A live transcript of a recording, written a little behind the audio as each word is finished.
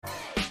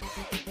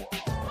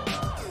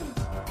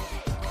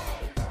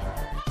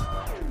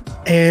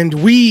And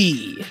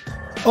we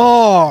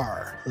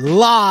are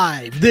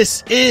live.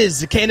 This is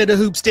the Canada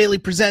Hoops Daily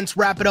Presents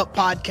Wrap It Up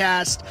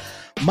podcast.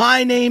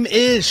 My name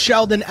is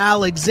Sheldon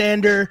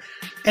Alexander,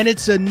 and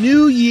it's a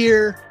new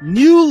year,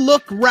 new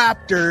look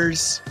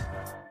Raptors,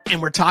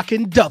 and we're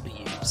talking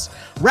W's.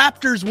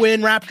 Raptors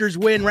win,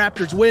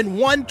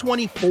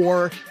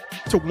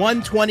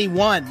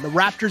 124-121. The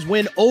Raptors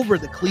win over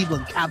the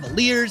Cleveland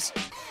Cavaliers.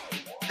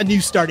 A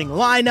new starting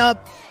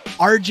lineup.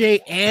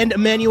 RJ and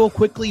Emmanuel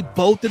Quickley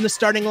both in the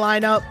starting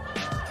lineup.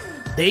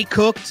 They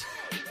cooked.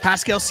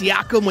 Pascal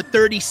Siakam with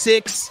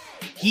 36.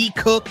 He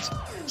cooked.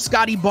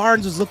 Scotty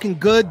Barnes was looking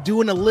good,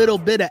 doing a little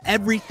bit of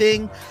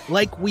everything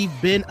like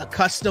we've been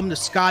accustomed to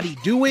Scotty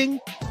doing.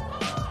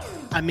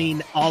 I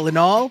mean, all in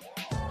all,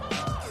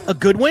 a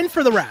good win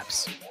for the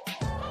Raps.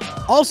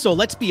 Also,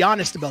 let's be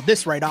honest about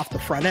this right off the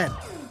front end.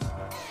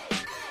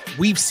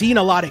 We've seen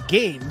a lot of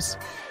games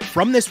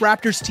from this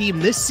Raptors team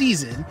this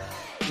season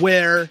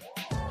where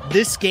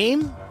this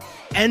game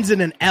ends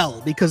in an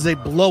L because they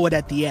blow it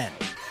at the end.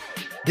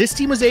 This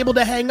team was able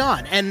to hang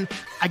on, and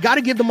I got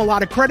to give them a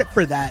lot of credit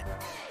for that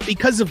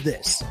because of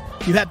this.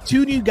 You have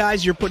two new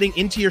guys you're putting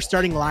into your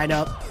starting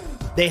lineup.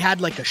 They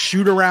had like a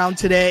shoot around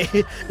today.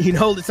 You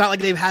know, it's not like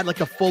they've had like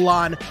a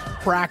full-on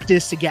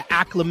practice to get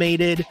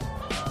acclimated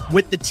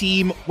with the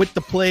team, with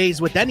the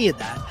plays, with any of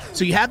that.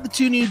 So you have the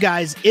two new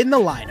guys in the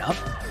lineup,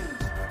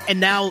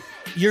 and now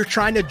you're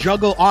trying to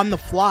juggle on the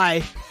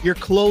fly your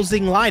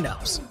closing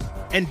lineups.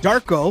 And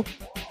Darko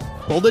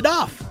pulled it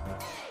off.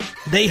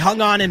 They hung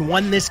on and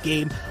won this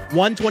game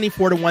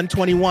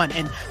 124-121.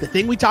 And the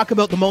thing we talk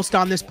about the most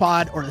on this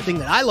pod, or the thing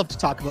that I love to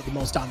talk about the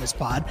most on this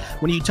pod,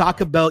 when you talk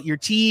about your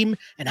team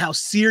and how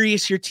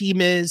serious your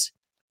team is,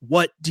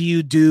 what do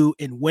you do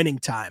in winning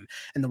time?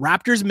 And the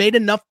Raptors made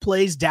enough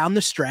plays down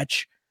the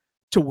stretch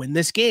to win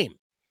this game.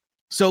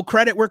 So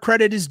credit where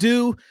credit is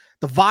due.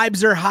 The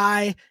vibes are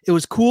high. It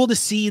was cool to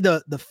see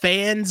the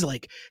fans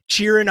like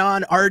cheering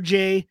on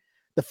RJ.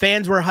 The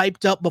fans were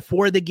hyped up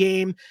before the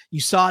game.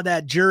 You saw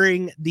that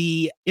during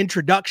the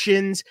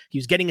introductions. He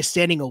was getting a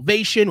standing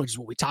ovation, which is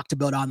what we talked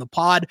about on the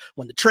pod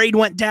when the trade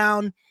went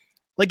down.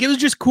 Like, it was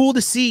just cool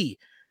to see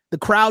the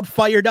crowd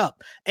fired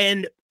up.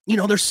 And, you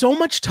know, there's so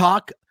much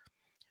talk.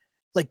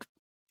 Like,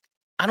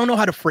 I don't know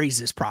how to phrase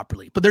this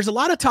properly, but there's a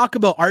lot of talk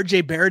about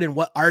RJ Barrett and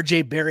what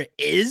RJ Barrett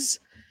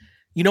is.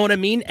 You know what I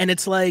mean? And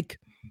it's like,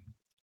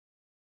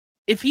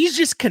 if he's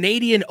just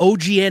Canadian OG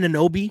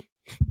Anunoby,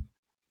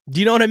 do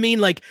you know what I mean?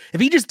 Like,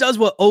 if he just does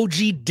what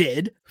OG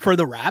did for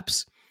the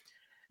Raps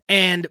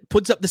and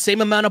puts up the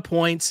same amount of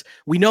points,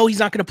 we know he's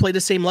not going to play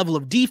the same level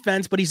of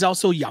defense, but he's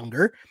also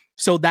younger.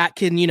 So that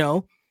can, you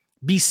know,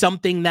 be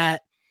something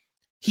that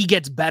he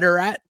gets better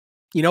at,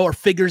 you know, or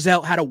figures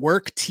out how to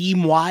work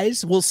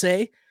team-wise, we'll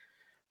say.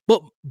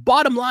 But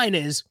bottom line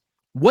is,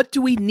 what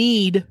do we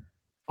need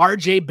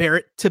RJ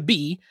Barrett to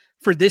be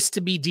for this to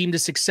be deemed a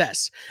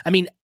success? I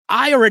mean,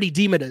 I already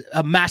deem it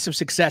a massive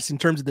success in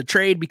terms of the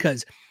trade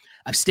because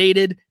I've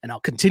stated, and I'll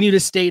continue to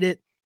state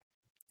it.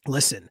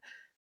 Listen,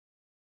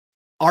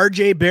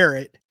 RJ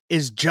Barrett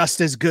is just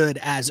as good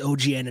as OG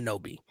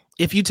Anunoby.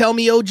 If you tell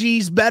me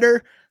OG's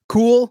better,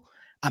 cool.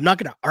 I'm not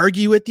going to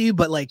argue with you,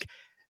 but like,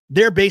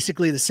 they're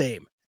basically the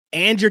same.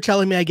 And you're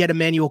telling me I get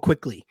Emmanuel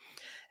Quickley.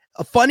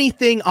 A funny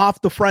thing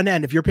off the front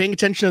end, if you're paying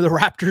attention to the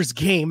Raptors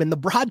game and the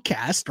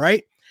broadcast,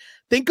 right?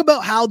 Think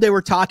about how they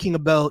were talking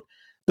about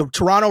the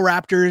Toronto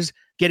Raptors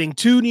getting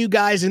two new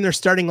guys in their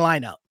starting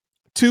lineup,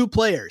 two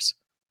players,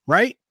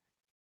 right?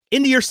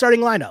 Into your starting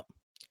lineup.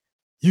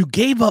 You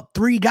gave up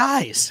three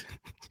guys.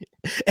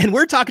 And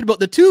we're talking about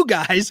the two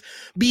guys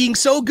being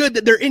so good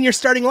that they're in your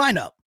starting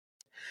lineup.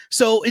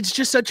 So it's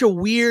just such a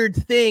weird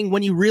thing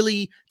when you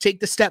really take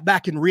the step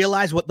back and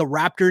realize what the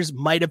Raptors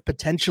might have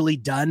potentially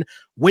done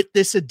with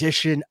this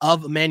addition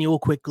of Emmanuel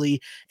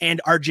Quickley and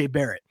RJ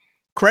Barrett.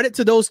 Credit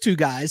to those two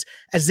guys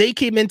as they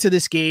came into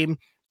this game.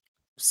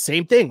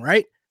 Same thing,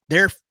 right?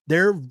 They're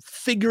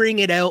figuring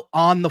it out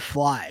on the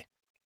fly.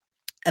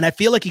 And I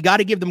feel like you got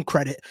to give them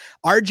credit.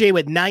 RJ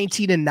with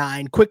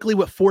 19-9, Quickley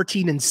with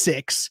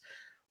 14-6.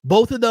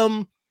 Both of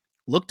them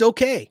looked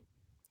okay,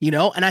 you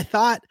know? And I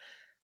thought,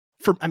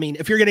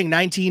 if you're getting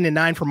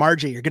 19-9 from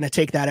RJ, you're going to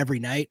take that every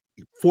night.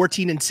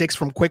 14-6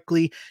 from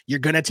Quickley, you're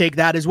going to take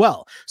that as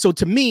well. So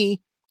to me,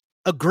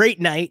 a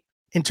great night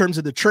in terms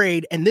of the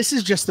trade. And this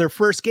is just their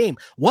first game.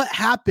 What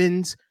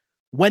happens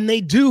when they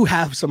do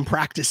have some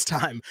practice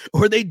time,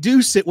 or they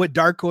do sit with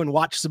Darko and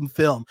watch some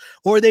film,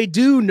 or they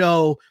do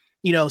know,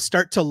 you know,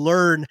 start to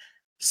learn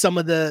some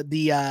of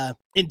the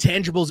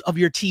intangibles of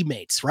your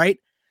teammates, right?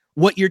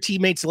 What your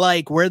teammates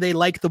like, where they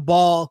like the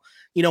ball,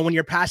 you know, when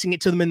you're passing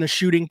it to them in the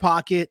shooting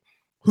pocket,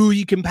 who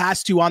you can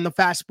pass to on the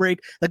fast break.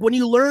 Like, when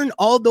you learn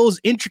all those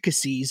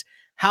intricacies,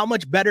 how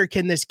much better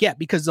can this get?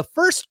 Because the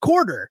first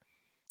quarter,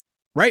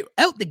 right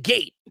out the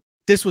gate,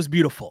 this was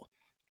beautiful.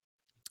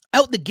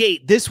 Out the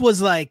gate, this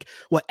was like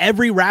what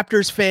every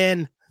Raptors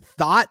fan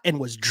thought and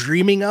was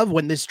dreaming of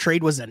when this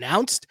trade was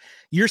announced.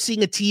 You're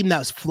seeing a team that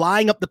was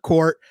flying up the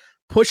court,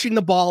 pushing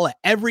the ball at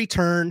every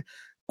turn,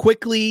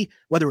 quickly,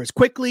 whether it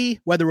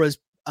was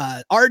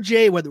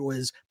RJ, whether it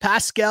was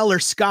Pascal or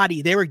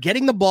Scotty, they were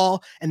getting the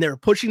ball and they were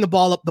pushing the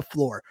ball up the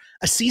floor.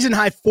 A season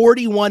high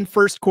 41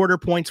 first quarter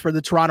points for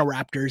the Toronto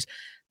Raptors.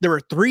 There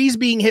were threes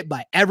being hit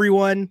by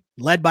everyone,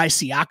 led by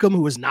Siakam,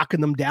 who was knocking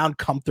them down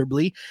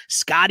comfortably.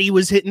 Scotty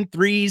was hitting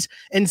threes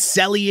and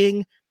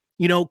selling,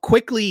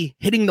 quickly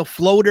hitting the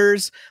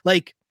floaters.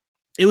 Like,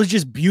 it was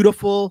just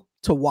beautiful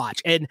to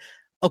watch. And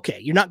okay,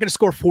 you're not going to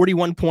score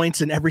 41 points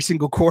in every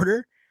single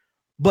quarter,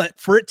 but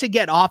for it to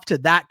get off to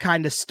that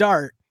kind of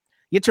start,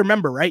 you have to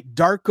remember, right?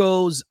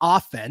 Darko's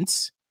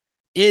offense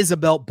is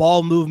about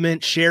ball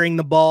movement, sharing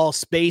the ball,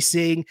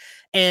 spacing.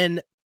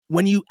 And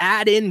when you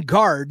add in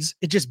guards,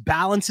 it just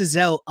balances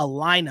out a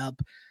lineup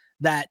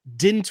that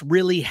didn't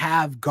really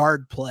have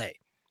guard play.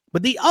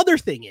 But the other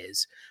thing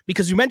is,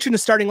 because you mentioned the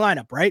starting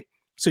lineup, right?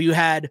 So you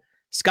had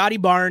Scotty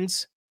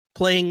Barnes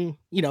playing,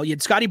 you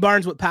had Scotty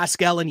Barnes with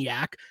Pascal and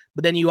Yak,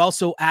 but then you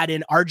also add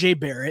in RJ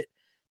Barrett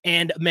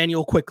and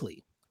Emmanuel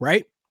Quickley,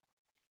 right?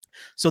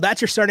 So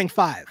that's your starting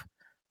five.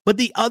 But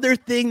the other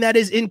thing that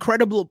is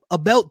incredible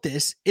about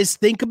this is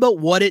think about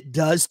what it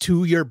does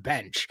to your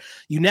bench.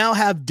 You now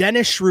have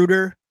Dennis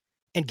Schroeder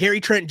and Gary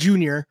Trent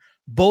Jr.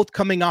 both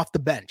coming off the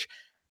bench.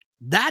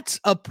 That's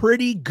a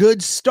pretty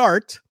good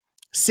start,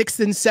 6th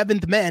and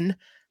 7th men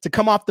to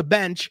come off the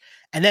bench.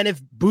 And then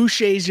if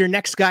Boucher's your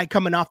next guy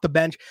coming off the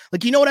bench,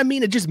 like, you know what I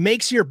mean? It just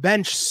makes your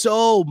bench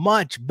so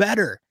much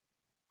better.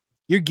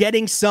 You're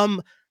getting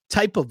some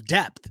type of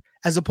depth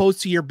as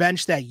opposed to your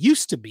bench that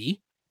used to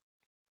be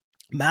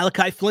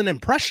Malachi Flynn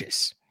and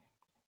Precious.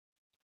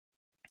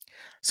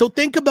 So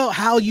think about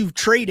how you've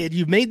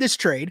made this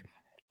trade.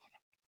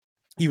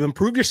 You've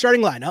improved your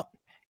starting lineup.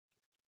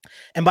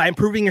 And by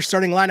improving your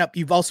starting lineup,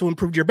 you've also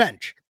improved your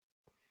bench.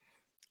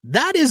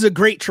 That is a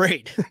great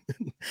trade.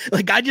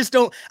 Like, I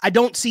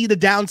don't see the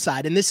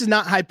downside. And this is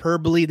not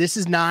hyperbole. This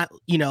is not,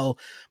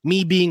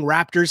 me being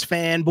Raptors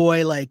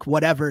fanboy, like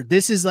whatever.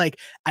 This is like,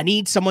 I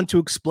need someone to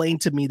explain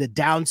to me the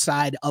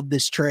downside of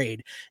this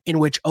trade in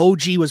which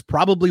OG was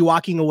probably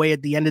walking away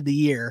at the end of the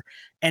year.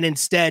 And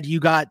instead you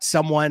got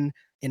someone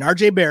in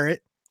RJ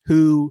Barrett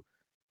who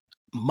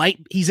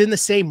he's in the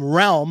same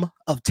realm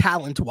of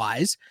talent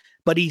wise,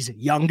 but he's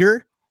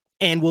younger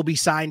and will be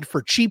signed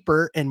for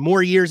cheaper and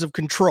more years of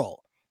control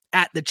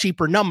at the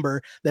cheaper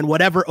number than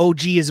whatever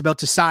OG is about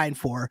to sign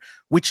for,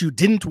 which you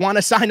didn't want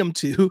to sign him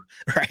to,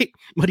 right?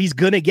 But he's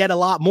going to get a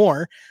lot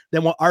more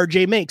than what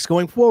RJ makes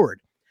going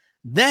forward.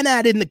 Then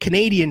add in the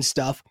Canadian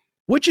stuff,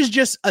 which is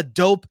just a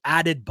dope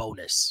added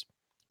bonus.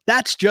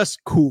 That's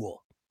just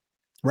cool,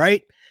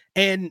 right?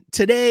 And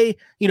today,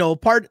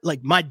 part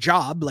like my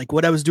job, like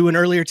what I was doing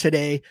earlier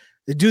today,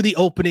 to do the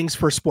openings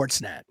for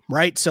Sportsnet,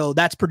 right? So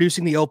that's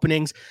producing the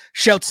openings.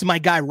 Shouts to my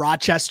guy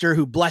Rochester,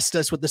 who blessed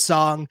us with the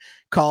song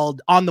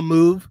called On the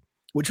Move,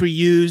 which we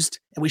used,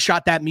 and we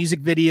shot that music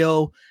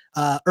video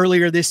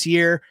earlier this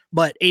year,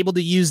 but able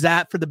to use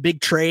that for the big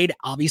trade,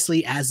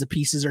 obviously, as the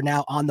pieces are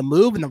now on the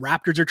move and the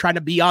Raptors are trying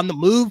to be on the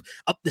move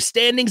up the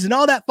standings and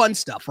all that fun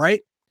stuff,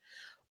 right?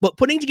 But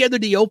putting together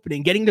the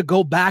opening, getting to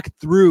go back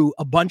through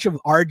a bunch of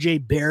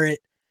RJ Barrett,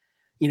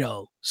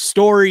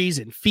 stories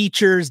and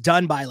features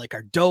done by like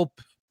our dope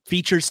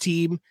features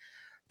team,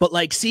 but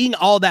like seeing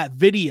all that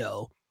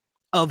video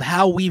of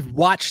how we've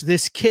watched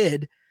this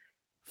kid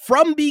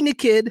from being a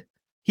kid,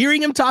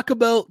 hearing him talk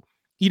about,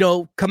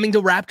 coming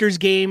to Raptors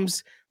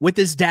games with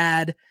his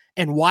dad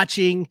and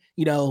watching,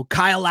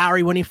 Kyle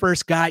Lowry when he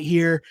first got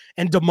here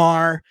and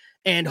DeMar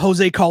and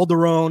Jose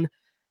Calderon.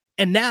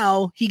 And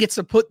now he gets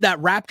to put that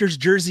Raptors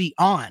jersey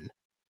on.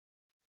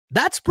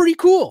 That's pretty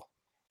cool.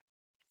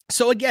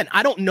 So again,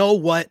 I don't know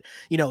what,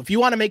 if you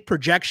want to make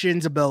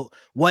projections about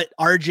what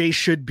RJ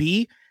should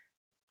be,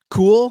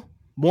 cool,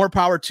 more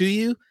power to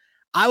you.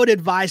 I would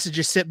advise to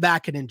just sit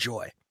back and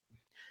enjoy,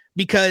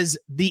 because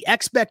the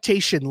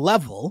expectation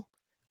level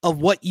of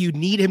what you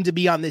need him to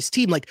be on this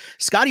team, like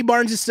Scotty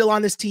Barnes is still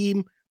on this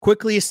team,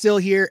 Quickley is still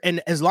here,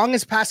 and as long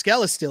as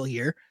Pascal is still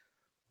here,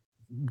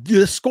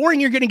 the scoring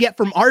you're going to get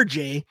from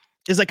RJ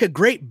is like a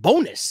great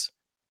bonus.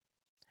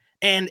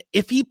 And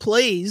if he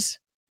plays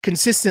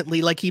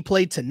consistently like he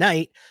played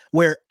tonight,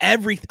 where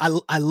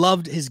I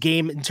loved his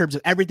game in terms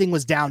of everything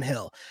was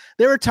downhill.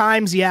 There were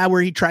times,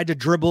 where he tried to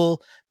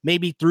dribble,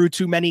 maybe threw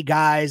too many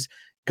guys,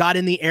 got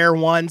in the air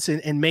once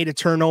and made a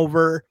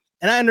turnover.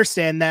 And I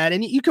understand that.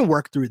 And you can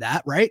work through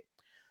that, right?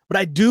 But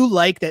I do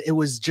like that it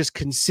was just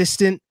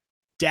consistent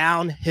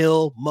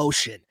downhill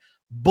motion,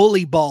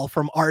 bully ball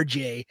from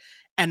RJ.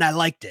 And I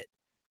liked it.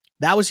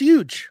 That was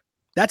huge.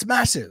 That's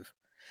massive.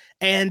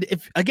 And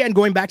if, again,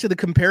 going back to the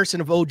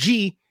comparison of OG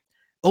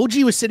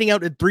was sitting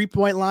out at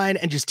 3-point line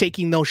and just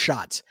taking those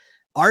shots.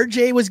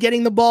 RJ was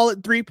getting the ball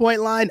at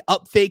 3-point line,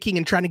 up faking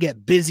and trying to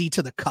get busy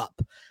to the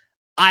cup.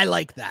 I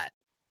like that.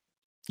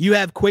 You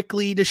have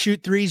Quickley to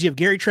shoot threes. You have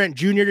Gary Trent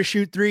Jr. to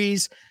shoot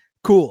threes.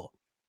 Cool.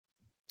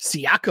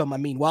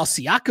 Siakam, while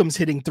Siakam's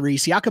hitting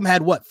threes, Siakam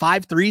had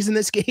 5 threes in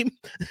this game?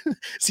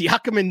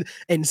 Siakam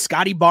and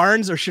Scotty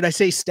Barnes, or should I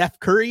say Steph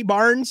Curry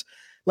Barnes?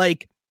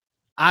 Like,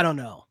 I don't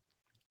know.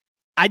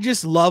 I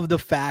just love the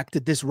fact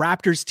that this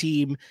Raptors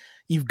team,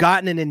 you've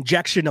gotten an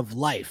injection of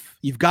life.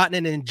 You've gotten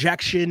an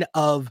injection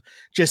of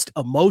just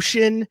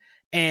emotion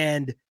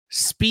and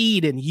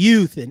speed and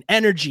youth and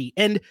energy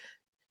and,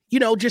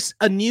 just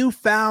a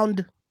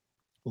newfound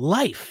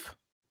life.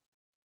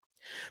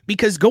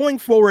 Because going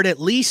forward, at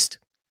least,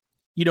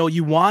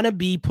 you want to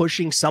be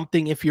pushing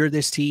something if you're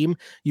this team.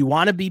 You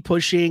want to be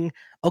pushing,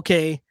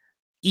 okay,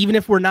 even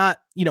if we're not,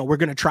 we're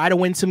going to try to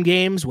win some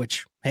games,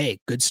 which, hey,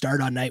 good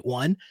start on night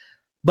one.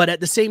 But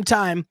at the same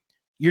time,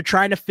 you're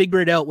trying to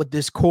figure it out with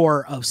this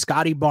core of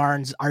Scotty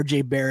Barnes,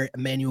 RJ Barrett,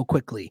 Emmanuel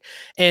Quickley.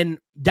 And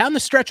down the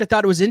stretch, I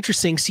thought it was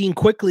interesting seeing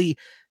Quickley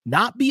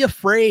not be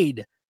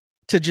afraid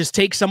to just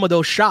take some of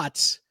those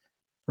shots,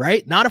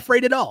 right? Not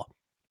afraid at all.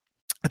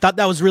 I thought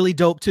that was really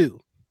dope too.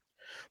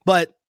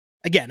 But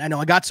again, I know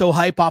I got so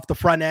hype off the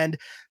front end.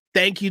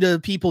 Thank you to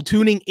people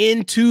tuning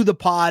into the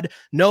pod.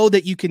 Know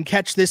that you can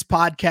catch this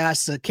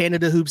podcast,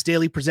 Canada Hoops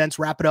Daily Presents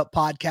Wrap It Up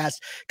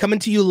podcast, coming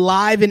to you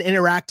live and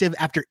interactive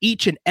after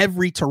each and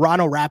every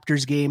Toronto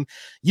Raptors game.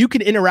 You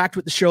can interact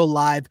with the show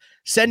live,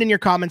 send in your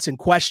comments and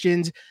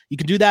questions. You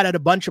can do that at a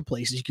bunch of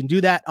places. You can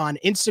do that on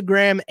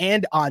Instagram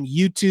and on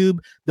YouTube.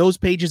 Those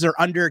pages are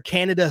under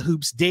Canada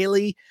Hoops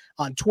Daily.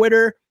 On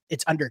Twitter,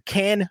 it's under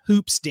Can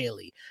Hoops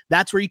Daily.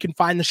 That's where you can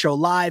find the show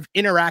live,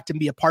 interact, and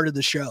be a part of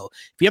the show.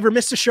 If you ever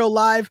missed a show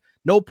live,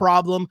 no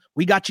problem.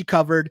 We got you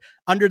covered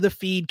under the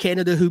feed,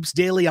 Canada Hoops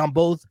Daily, on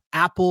both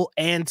Apple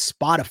and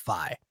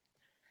Spotify.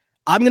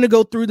 I'm going to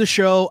go through the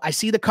show. I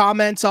see the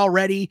comments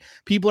already.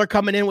 People are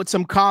coming in with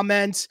some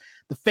comments.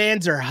 The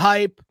fans are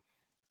hype.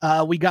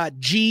 We got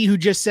G, who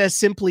just says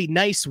simply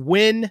nice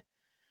win.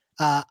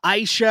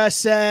 Aisha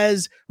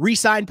says,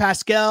 resign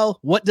Pascal.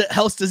 What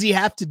else does he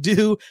have to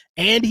do?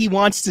 And he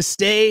wants to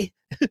stay.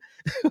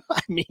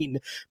 I mean,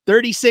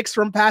 36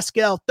 from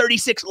Pascal,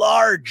 36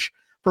 large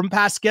from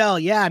Pascal.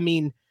 Yeah, I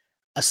mean,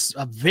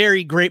 a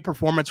very great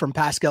performance from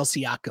Pascal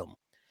Siakam.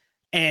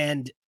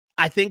 And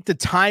I think the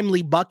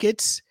timely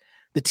buckets,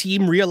 the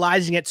team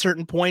realizing at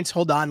certain points,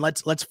 hold on,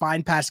 let's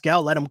find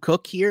Pascal, let him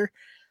cook here.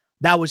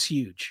 That was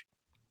huge.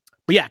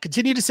 But yeah,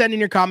 continue to send in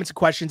your comments and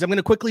questions. I'm going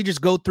to quickly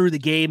just go through the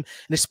game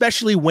and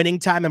especially winning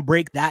time and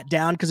break that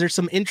down because there's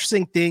some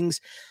interesting things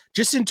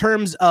just in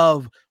terms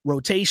of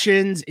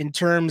rotations, in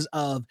terms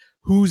of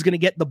who's going to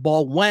get the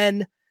ball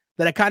when,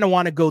 that I kind of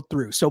want to go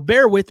through. So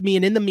bear with me.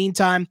 And in the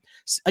meantime,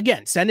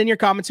 again, send in your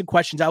comments and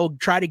questions. I will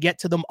try to get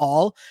to them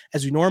all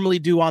as we normally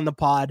do on the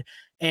pod.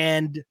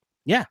 And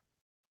yeah,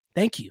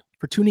 thank you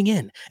for tuning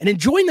in and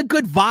enjoying the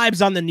good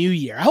vibes on the new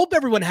year. I hope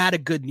everyone had a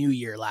good new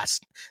year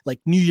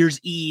New Year's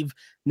Eve,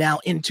 now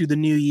into the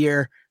new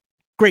year.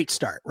 Great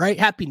start, right?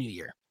 Happy New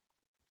Year.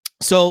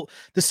 So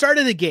the start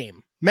of the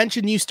game,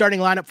 mentioned new starting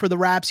lineup for the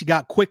Raps. You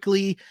got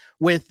Quickley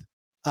with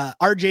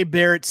RJ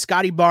Barrett,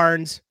 Scotty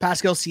Barnes,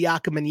 Pascal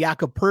Siakam, and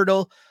Jakob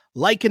Poeltl.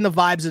 Liking the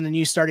vibes in the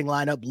new starting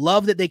lineup.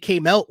 Love that they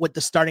came out with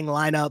the starting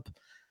lineup,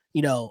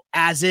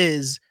 as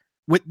is,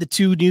 with the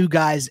two new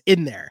guys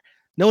in there.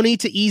 No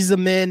need to ease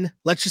them in.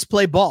 Let's just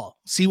play ball.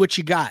 See what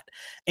you got.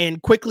 And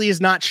Quickley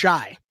is not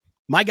shy.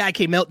 My guy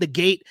came out the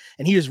gate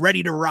and he was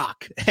ready to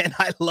rock. And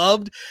I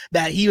loved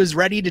that he was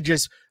ready to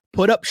just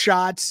put up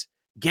shots,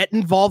 get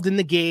involved in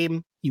the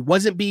game. He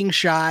wasn't being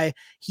shy.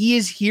 He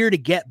is here to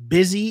get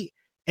busy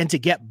and to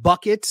get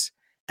buckets.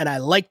 And I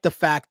like the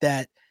fact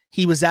that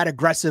he was that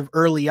aggressive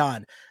early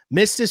on.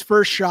 Missed his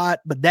first shot,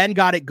 but then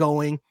got it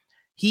going.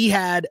 He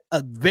had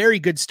a very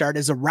good start,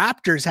 as the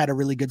Raptors had a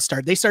really good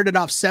start. They started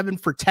off 7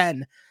 for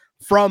 10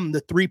 from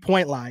the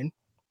 3-point line,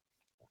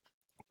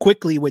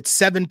 Quickley with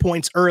 7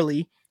 points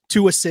early,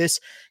 2 assists.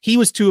 He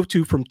was 2 of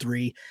 2 from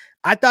 3.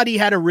 I thought he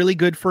had a really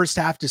good first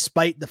half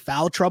despite the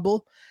foul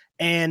trouble.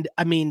 And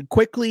I mean,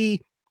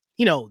 Quickley,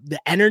 the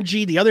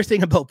energy, the other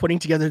thing about putting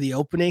together the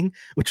opening,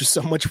 which was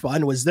so much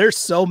fun, was there's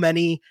so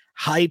many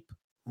hype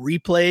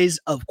replays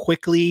of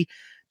Quickley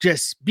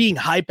just being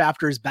hype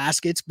after his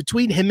baskets.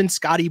 Between him and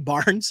Scotty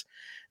Barnes,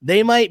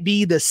 they might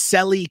be the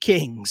Selly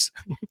Kings,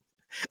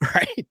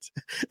 right?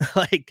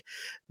 Like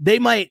they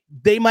might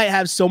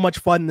have so much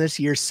fun this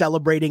year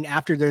celebrating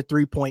after their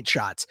 3-point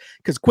shots.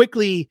 Because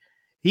Quickley,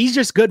 he's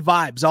just good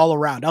vibes all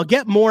around. I'll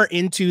get more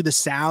into the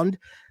sound.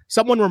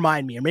 Someone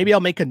remind me, or maybe I'll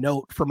make a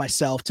note for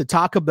myself to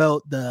talk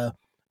about the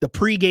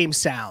pregame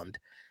sound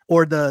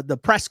or the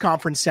press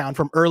conference sound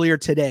from earlier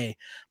today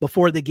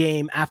before the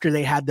game after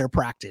they had their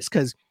practice.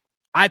 Because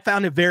I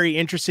found it very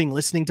interesting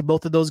listening to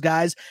both of those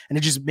guys, and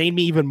it just made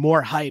me even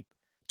more hype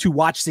to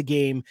watch the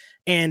game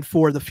and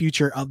for the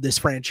future of this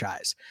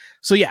franchise.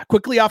 So yeah,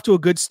 Quickley off to a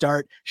good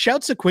start.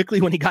 Shouts to Quickley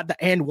when he got the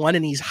and one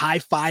and he's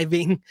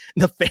high-fiving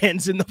the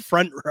fans in the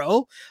front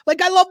row. Like,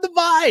 I love the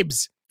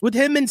vibes with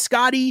him and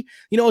Scotty.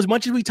 As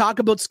much as we talk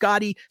about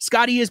Scotty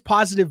is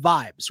positive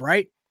vibes,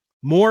 right?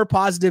 More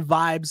positive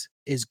vibes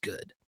is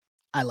good.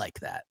 I like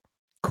that.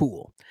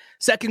 Cool.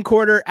 Second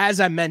quarter, as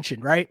I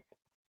mentioned, right?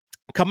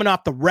 Coming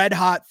off the red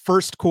hot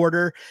first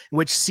quarter, in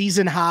which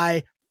season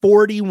high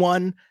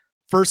 41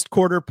 first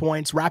quarter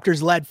points.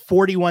 Raptors led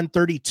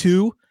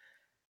 41-32.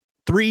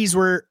 Threes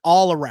were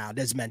all around,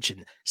 as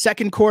mentioned.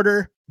 Second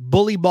quarter,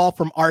 bully ball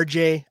from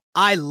RJ.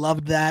 I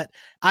loved that.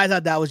 I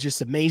thought that was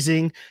just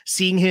amazing.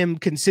 Seeing him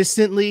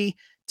consistently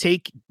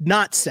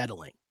not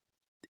settling.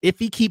 If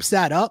he keeps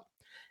that up,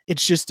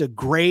 it's just a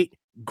great,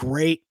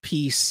 great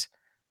piece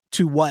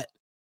to what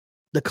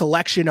the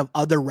collection of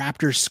other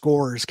Raptors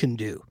scorers can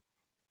do.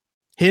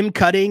 Him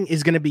cutting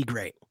is going to be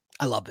great.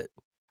 I love it.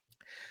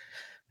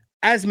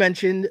 As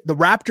mentioned, the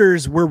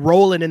Raptors were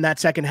rolling in that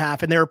second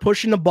half, and they were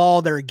pushing the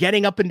ball. They were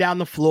getting up and down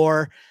the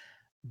floor.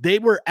 They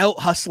were out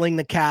hustling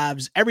the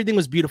Cavs. Everything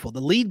was beautiful. The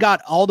lead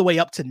got all the way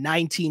up to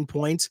 19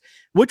 points,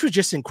 which was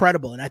just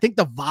incredible. And I think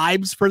the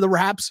vibes for the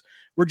Raps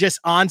were just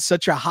on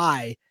such a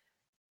high.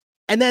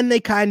 And then they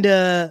kind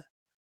of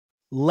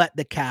let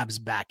the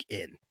Cavs back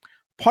in.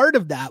 Part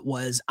of that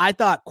was, I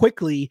thought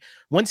quickly,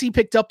 once he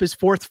picked up his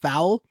fourth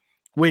foul,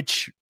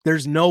 which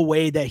there's no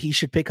way that he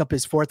should pick up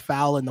his fourth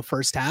foul in the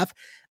first half.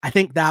 I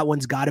think that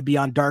one's got to be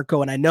on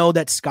Darko. And I know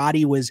that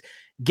Scotty was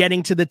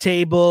getting to the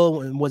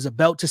table and was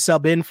about to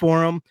sub in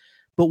for him.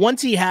 But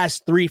once he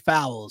has 3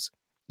 fouls,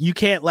 you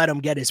can't let him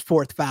get his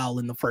fourth foul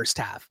in the first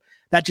half.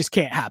 That just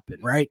can't happen,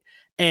 right?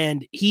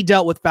 And he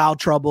dealt with foul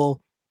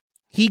trouble.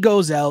 He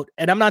goes out,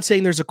 and I'm not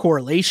saying there's a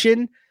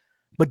correlation,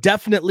 but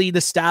definitely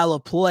the style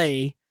of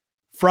play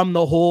from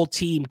the whole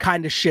team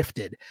kind of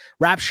shifted.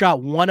 Rap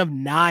shot 1 of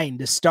 9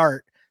 to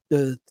start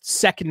the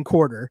second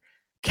quarter.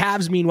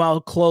 Cavs, meanwhile,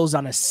 closed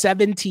on a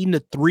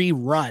 17-3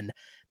 run.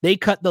 They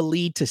cut the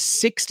lead to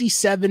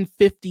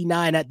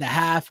 67-59 at the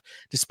half,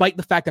 despite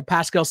the fact that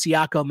Pascal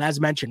Siakam, as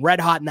mentioned,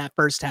 red hot in that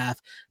first half,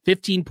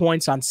 15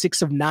 points on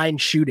 6 of 9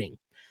 shooting.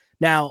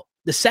 Now,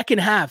 the second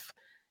half,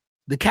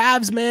 the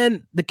Cavs,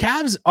 man, the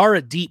Cavs are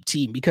a deep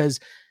team because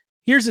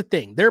here's the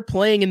thing. They're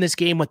playing in this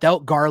game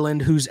without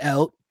Garland, who's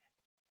out.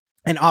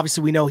 And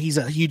obviously, we know he's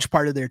a huge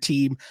part of their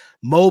team.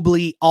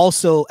 Mobley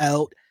also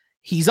out.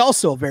 He's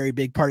also a very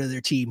big part of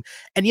their team.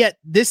 And yet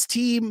this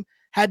team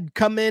had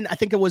come in, I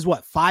think it was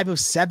 5 of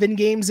 7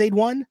 games they'd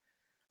won.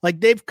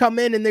 Like, they've come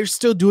in and they're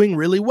still doing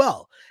really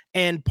well.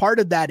 And part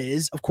of that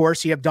is, of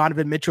course, you have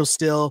Donovan Mitchell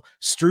still.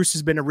 Strus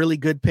has been a really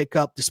good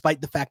pickup,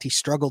 despite the fact he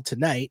struggled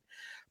tonight.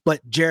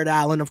 But Jared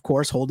Allen, of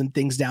course, holding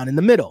things down in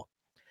the middle.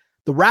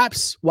 The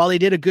Raps, while they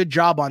did a good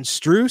job on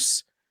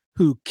Strus,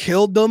 who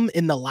killed them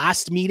in the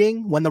last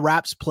meeting when the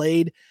Raps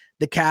played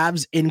the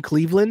Cavs in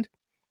Cleveland,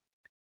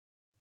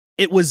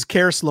 it was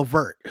Karis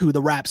LeVert who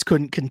the Raps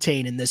couldn't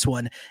contain in this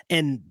one.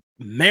 And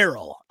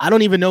Merrill, I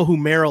don't even know who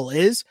Merrill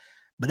is,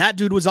 but that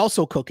dude was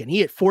also cooking. He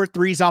hit 4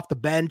 threes off the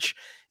bench.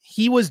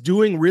 He was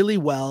doing really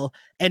well.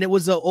 And it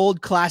was an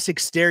old classic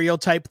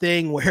stereotype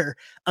thing where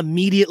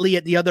immediately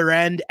at the other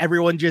end,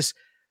 everyone just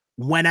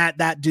went at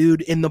that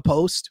dude in the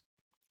post.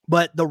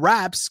 But the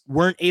Raps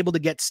weren't able to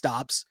get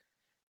stops.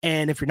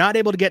 And if you're not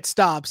able to get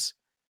stops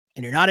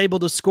and you're not able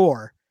to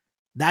score,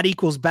 that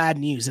equals bad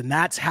news. And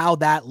that's how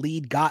that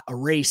lead got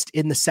erased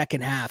in the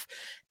second half.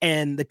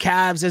 And the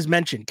Cavs, as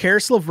mentioned,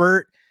 Karis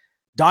LeVert,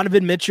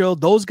 Donovan Mitchell,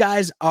 those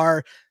guys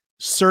are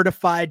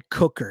certified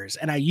cookers.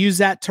 And I use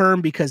that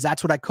term because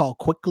that's what I call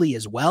quickly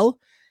as well.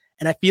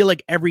 And I feel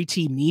like every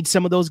team needs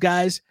some of those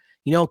guys.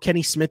 You know,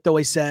 Kenny Smith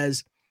always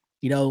says,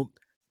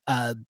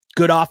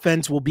 good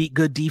offense will beat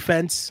good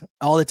defense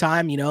all the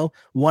time,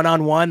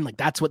 one-on-one. Like,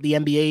 that's what the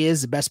NBA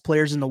is, the best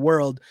players in the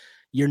world.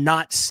 You're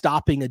not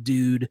stopping a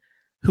dude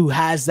who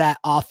has that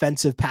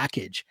offensive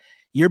package.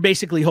 You're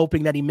basically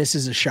hoping that he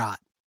misses a shot.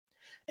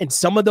 And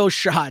some of those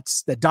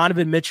shots that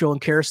Donovan Mitchell and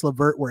Karis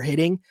LeVert were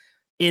hitting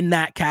in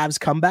that Cavs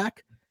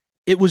comeback,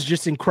 it was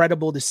just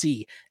incredible to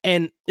see.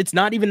 And it's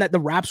not even that the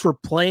Raps were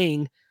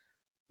playing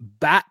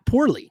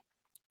poorly,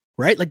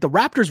 right? Like, the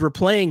Raptors were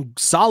playing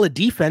solid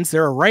defense. They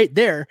were right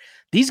there.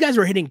 These guys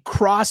were hitting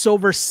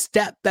crossover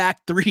step back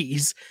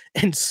threes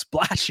and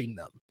splashing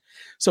them.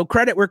 So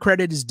credit where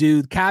credit is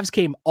due. The Cavs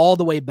came all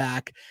the way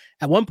back.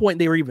 At one point,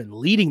 they were even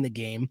leading the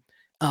game.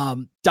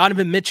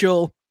 Donovan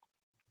Mitchell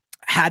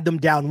had them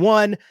down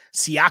 1.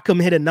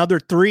 Siakam hit another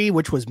 3,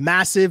 which was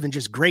massive and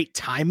just great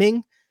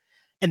timing.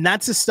 And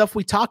that's the stuff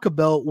we talk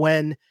about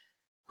when,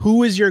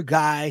 who is your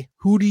guy?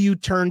 Who do you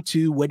turn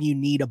to when you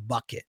need a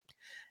bucket?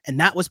 And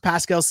that was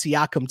Pascal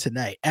Siakam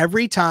tonight.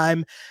 Every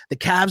time the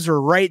Cavs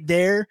were right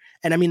there.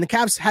 And I mean, the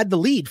Cavs had the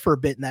lead for a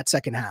bit in that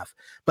second half,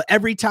 but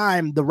every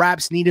time the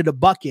Raps needed a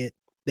bucket,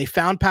 they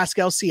found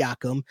Pascal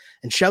Siakam.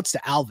 And shouts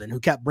to Alvin, who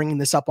kept bringing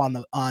this up on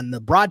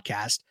the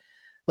broadcast.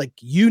 Like,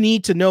 you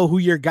need to know who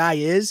your guy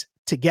is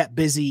to get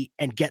busy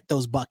and get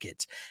those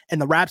buckets.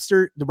 And the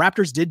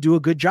Raptors did do a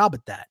good job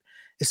at that,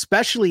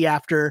 especially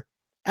after,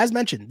 as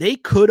mentioned, they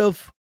could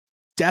have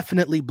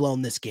definitely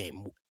blown this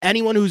game.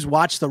 Anyone who's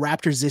watched the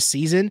Raptors this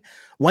season,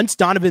 once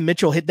Donovan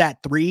Mitchell hit that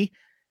 3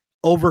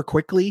 over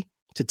quickly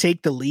to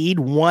take the lead,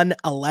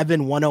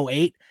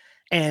 111-108.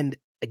 And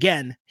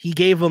again, he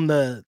gave them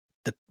the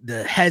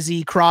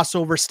hezzy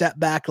crossover step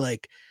back.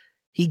 Like,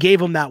 he gave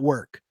them that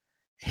work.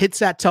 Hits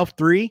that tough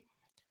 3.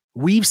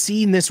 We've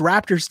seen this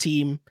Raptors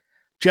team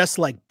just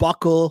like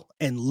buckle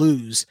and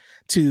lose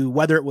to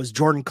whether it was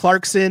Jordan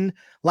Clarkson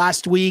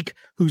last week,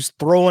 who's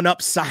throwing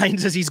up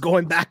signs as he's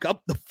going back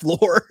up the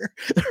floor,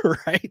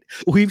 right?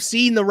 We've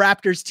seen the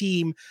Raptors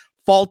team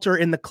falter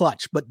in the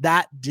clutch, but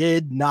that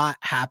did not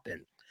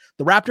happen.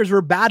 The Raptors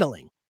were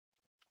battling,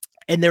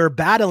 and they were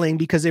battling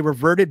because they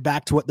reverted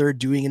back to what they were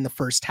doing in the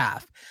first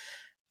half.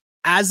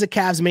 As the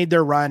Cavs made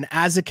their run,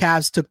 as the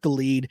Cavs took the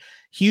lead,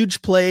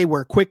 huge play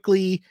where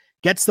Quickly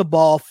gets the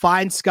ball,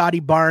 finds Scotty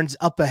Barnes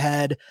up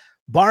ahead.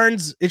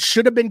 Barnes, it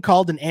should have been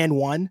called an and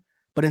one,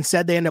 but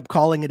instead they end up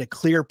calling it a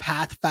clear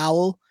path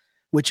foul,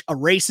 which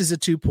erases the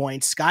 2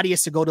 points. Scotty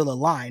has to go to the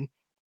line.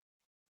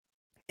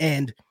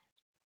 And,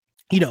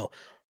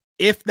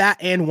 if that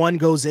and one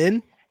goes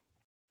in,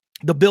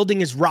 the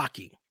building is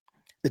rocking.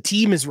 The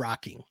team is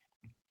rocking.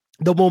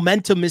 The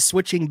momentum is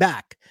switching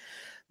back.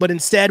 But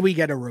instead, we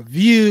get a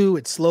review.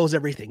 It slows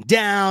everything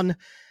down.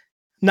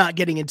 Not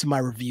getting into my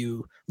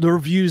review. The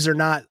reviews are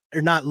not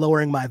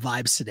lowering my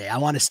vibes today. I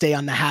want to stay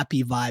on the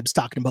happy vibes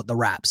talking about the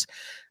Raps.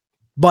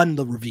 Bun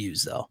the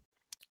reviews, though.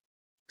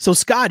 So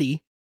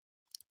Scotty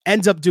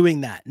ends up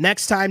doing that.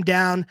 Next time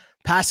down,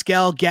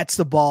 Pascal gets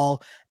the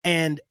ball,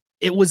 and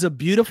it was a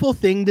beautiful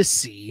thing to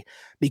see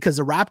because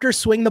the Raptors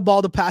swing the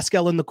ball to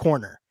Pascal in the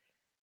corner.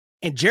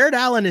 And Jared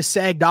Allen is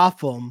sagged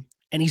off him,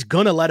 and he's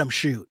going to let him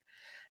shoot.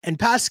 And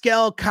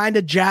Pascal kind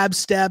of jab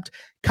stepped,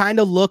 kind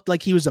of looked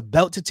like he was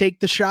about to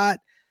take the shot.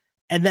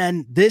 And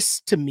then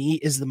this, to me,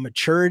 is the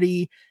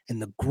maturity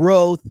and the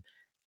growth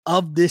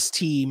of this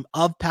team,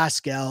 of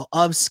Pascal,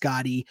 of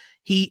Scotty.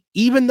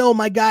 Even though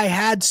my guy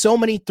had so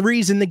many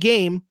threes in the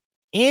game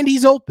and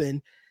he's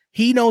open,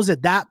 he knows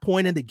at that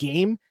point in the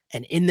game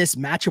and in this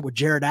matchup with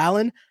Jared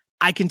Allen,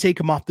 I can take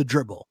him off the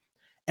dribble.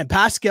 And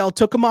Pascal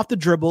took him off the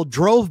dribble,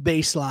 drove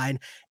baseline,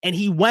 and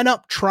he went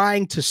up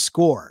trying to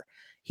score.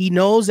 He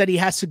knows that he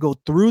has to go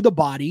through the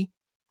body,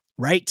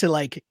 right,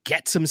 to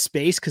get some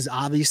space because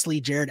obviously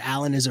Jared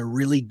Allen is a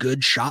really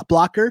good shot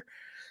blocker.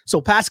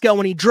 So Pascal,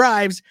 when he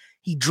drives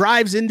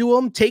into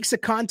him, takes a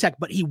contact,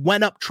 but he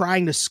went up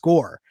trying to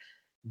score,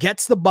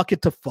 gets the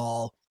bucket to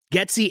fall,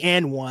 gets the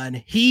and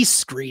one. He's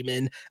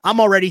screaming. I'm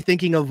already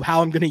thinking of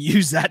how I'm going to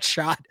use that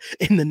shot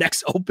in the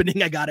next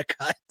opening I got to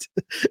cut,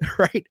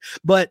 right?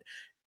 But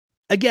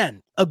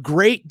again, a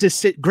great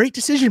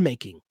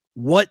decision-making.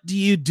 What do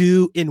you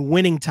do in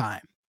winning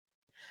time?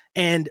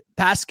 And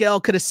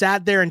Pascal could have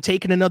sat there and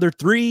taken another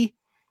three,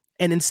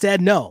 and instead,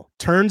 no,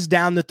 turns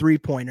down the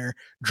three-pointer,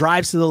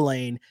 drives to the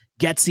lane,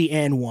 gets the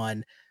and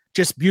one.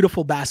 Just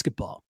beautiful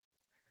basketball.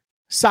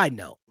 Side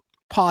note,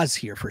 pause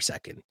here for a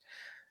second,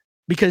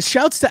 because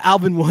shouts to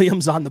Alvin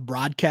Williams on the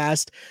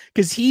broadcast,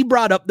 because he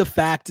brought up the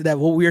fact that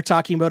what we were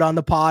talking about on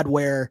the pod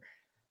where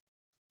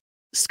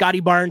Scotty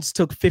Barnes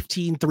took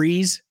 15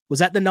 threes. Was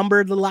that the number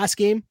of the last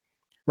game?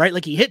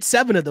 Right? He hit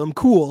 7 of them.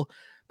 Cool.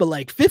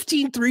 But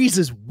 15 threes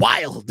is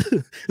wild.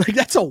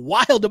 That's a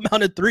wild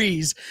amount of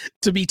threes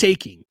to be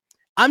taking.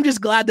 I'm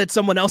just glad that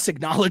someone else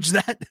acknowledged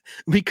that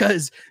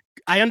because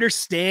I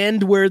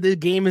understand where the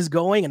game is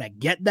going and I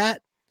get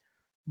that.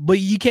 But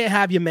you can't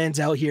have your mans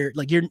out here.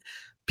 Your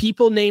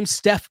people named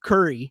Steph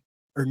Curry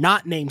or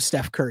not named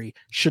Steph Curry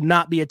should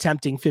not be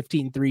attempting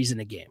 15 threes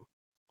in a game.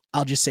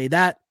 I'll just say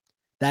that.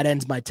 That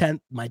ends my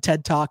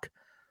TED Talk.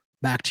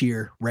 Back to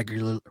your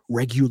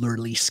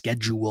regularly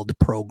scheduled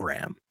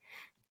program.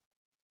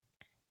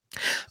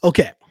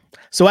 Okay,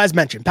 so as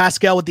mentioned,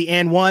 Pascal with the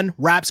and one,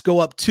 Raps go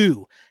up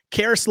 2.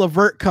 Karis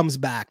LeVert comes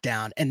back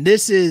down, and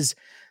this is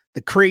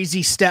the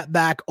crazy step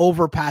back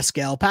over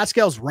Pascal.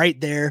 Pascal's right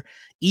there.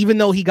 Even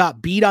though he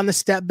got beat on the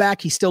step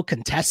back, he still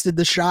contested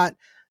the shot.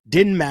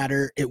 Didn't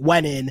matter. It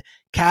went in.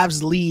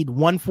 Cavs lead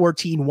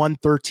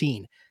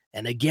 114-113.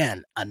 And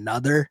again,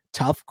 another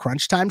tough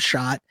crunch time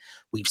shot.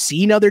 We've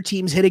seen other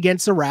teams hit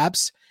against the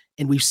Raps,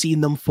 and we've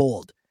seen them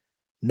fold.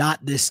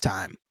 Not this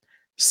time.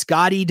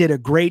 Scotty did a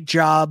great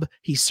job.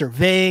 He's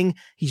surveying.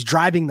 He's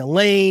driving the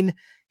lane.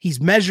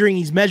 He's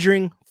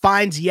measuring,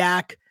 finds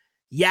Yak.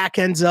 Yak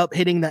ends up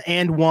hitting the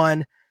and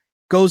one,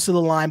 goes to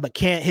the line, but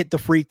can't hit the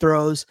free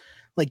throws.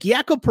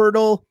 Jakob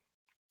Poeltl,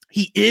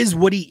 he is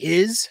what he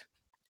is.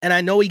 And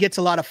I know he gets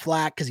a lot of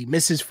flack because he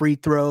misses free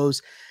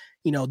throws.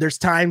 There's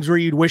times where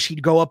you'd wish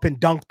he'd go up and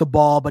dunk the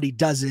ball, but he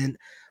doesn't.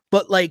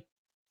 But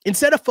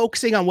instead of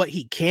focusing on what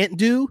he can't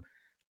do,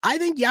 I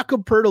think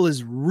Jakob Poeltl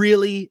is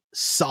really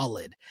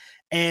solid.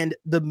 And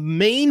the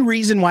main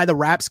reason why the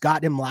Raps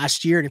got him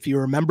last year, and if you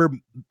remember,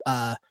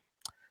 I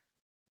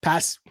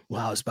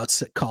was about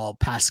to call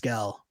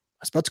Pascal.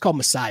 I was about to call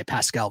Masai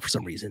Pascal for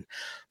some reason.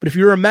 But if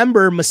you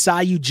remember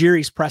Masai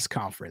Ujiri's press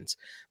conference,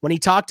 when he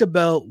talked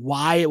about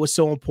why it was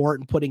so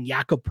important putting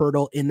Jakob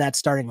Poeltl in that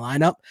starting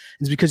lineup,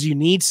 is because you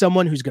need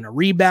someone who's going to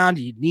rebound.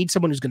 You need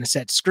someone who's going to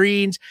set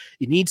screens.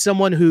 You need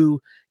someone who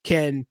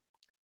can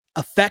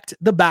affect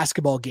the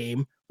basketball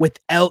game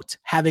without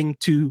having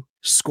to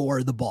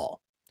score the ball.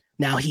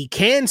 Now, he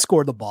can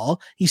score the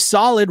ball. He's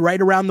solid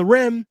right around the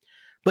rim,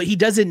 but he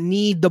doesn't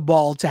need the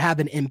ball to have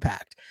an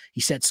impact. He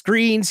sets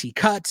screens, he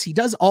cuts, he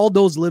does all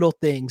those little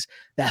things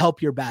that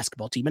help your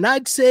basketball team. And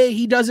I'd say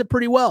he does it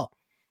pretty well.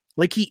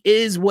 He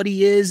is what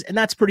he is, and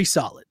that's pretty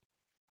solid,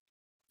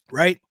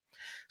 right?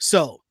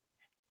 So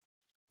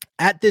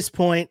at this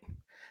point,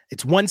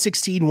 it's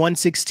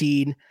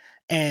 116,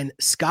 and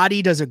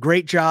Scotty does a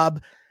great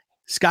job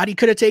Scotty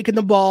could have taken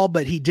the ball,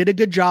 but he did a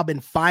good job in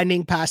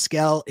finding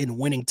Pascal in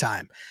winning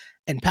time.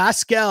 And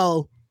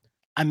Pascal,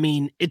 I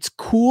mean, it's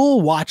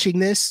cool watching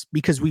this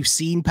because we've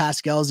seen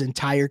Pascal's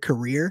entire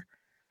career,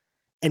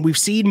 and we've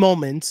seen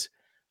moments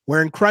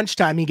where in crunch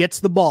time he gets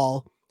the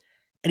ball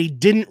and he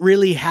didn't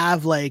really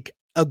have like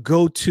a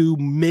go-to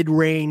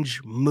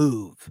mid-range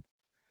move.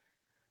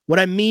 What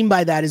I mean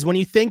by that is when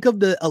you think of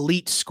the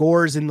elite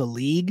scorers in the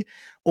league,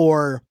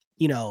 or,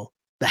 you know,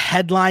 the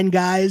headline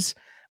guys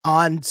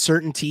on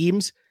certain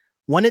teams,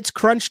 when it's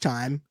crunch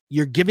time,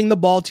 you're giving the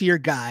ball to your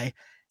guy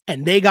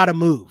and they got to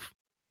move.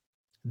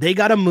 They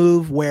got to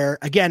move where,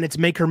 again, it's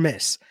make or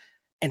miss.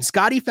 And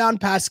Scotty found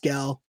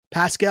Pascal.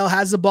 Pascal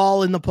has the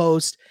ball in the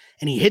post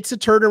and he hits a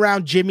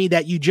turnaround Jimmy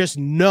that you just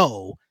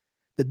know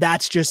that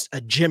that's just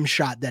a gym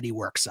shot that he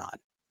works on.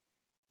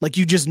 Like,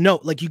 you just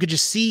know, like, you could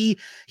just see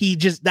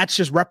that's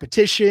just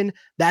repetition.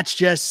 That's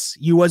just,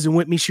 you wasn't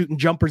with me shooting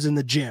jumpers in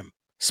the gym.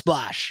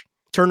 Splash.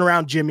 Turn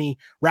around, Jimmy.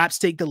 Raps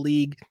take the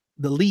lead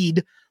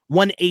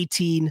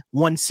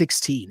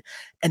 118-116.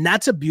 And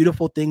that's a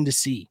beautiful thing to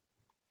see.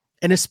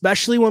 And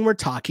especially when we're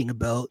talking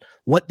about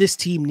what this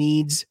team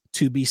needs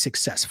to be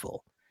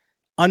successful.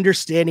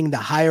 Understanding the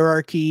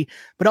hierarchy,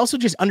 but also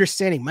just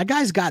understanding my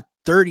guy's got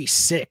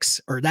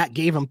 36, or that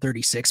gave him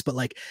 36, but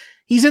like,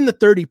 he's in the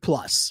 30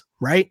 plus,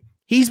 right?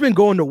 He's been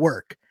going to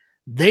work.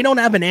 They don't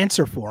have an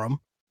answer for him.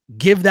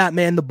 Give that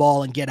man the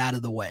ball and get out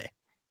of the way.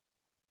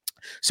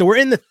 So we're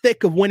in the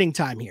thick of winning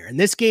time here, and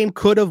this game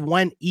could have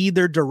went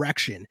either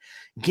direction.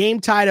 Game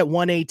tied at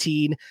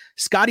 118.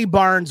 Scotty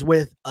Barnes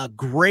with a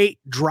great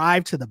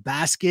drive to the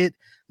basket.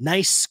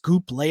 Nice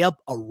scoop layup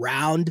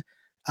around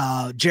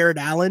Jared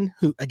Allen,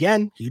 who,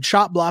 again, huge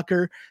shot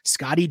blocker.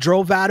 Scotty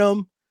drove at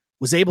him,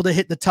 was able to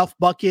hit the tough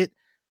bucket,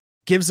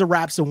 gives the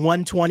Raps a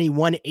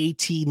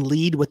 120-118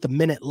 lead with a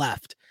minute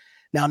left.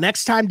 Now,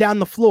 next time down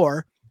the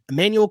floor,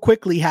 Emmanuel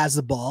Quickly has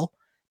the ball,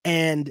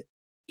 and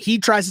he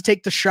tries to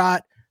take the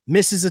shot,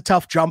 misses a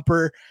tough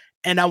jumper.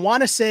 And I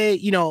want to say,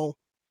 you know,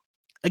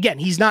 again,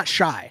 he's not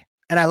shy.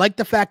 And I like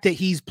the fact that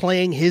he's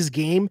playing his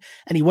game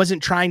and he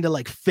wasn't trying to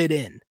like fit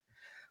in.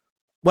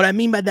 What I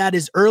mean by that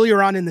is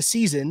earlier on in the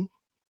season,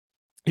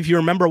 if you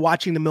remember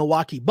watching the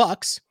Milwaukee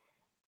Bucks,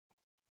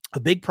 a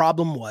big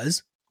problem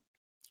was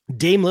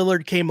Dame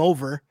Lillard came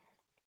over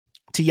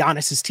to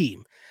Giannis's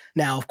team.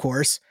 Now, of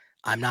course,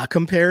 I'm not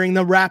comparing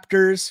the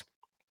Raptors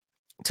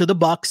to the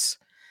Bucks.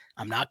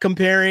 I'm not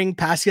comparing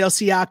Pascal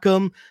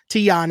Siakam to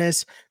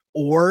Giannis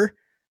or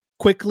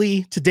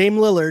Quickly to Dame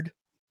Lillard.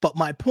 But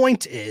my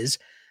point is,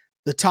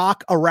 the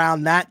talk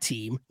around that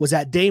team was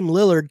that Dame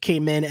Lillard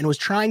came in and was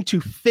trying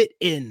to fit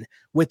in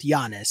with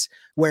Giannis,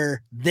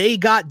 where they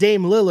got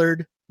Dame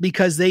Lillard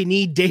because they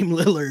need Dame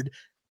Lillard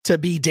to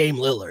be Dame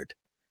Lillard,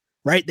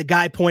 right? The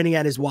guy pointing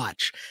at his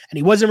watch. And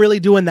he wasn't really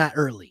doing that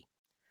early.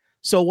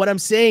 So what I'm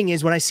saying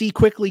is, when I see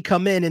Quickly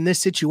come in this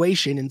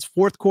situation, in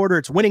fourth quarter,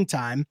 it's winning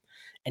time,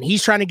 and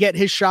he's trying to get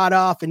his shot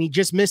off and he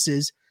just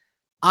misses,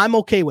 I'm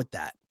okay with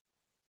that,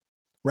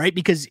 right?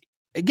 Because,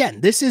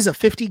 again, this is a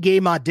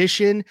 50-game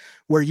audition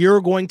where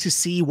you're going to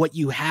see what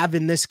you have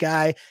in this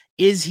guy.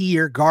 Is he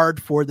your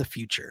guard for the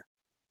future?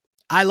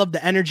 I love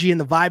the energy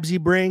and the vibes he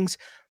brings,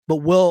 but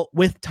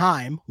with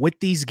time, with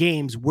these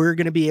games, we're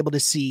going to be able to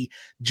see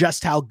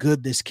just how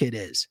good this kid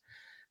is.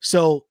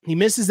 So he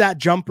misses that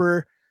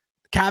jumper.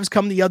 Cavs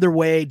come the other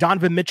way.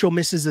 Donovan Mitchell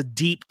misses a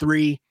deep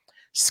three.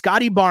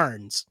 Scotty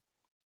Barnes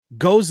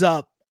goes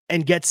up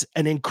and gets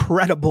an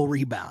incredible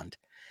rebound.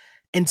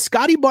 And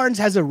Scotty Barnes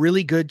has a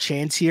really good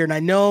chance here. And I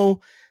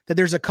know that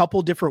there's a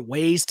couple different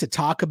ways to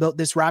talk about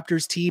this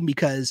Raptors team,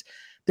 because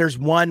there's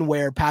one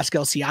where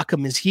Pascal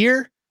Siakam is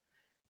here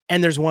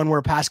and there's one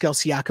where Pascal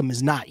Siakam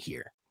is not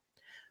here.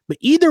 But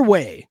either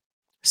way,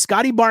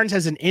 Scotty Barnes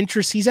has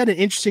he's at an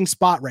interesting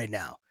spot right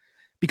now,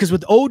 because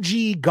with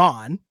OG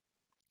gone,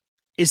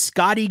 is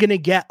Scotty going to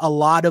get a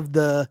lot of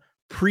the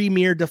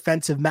premier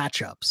defensive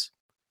matchups,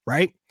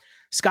 right?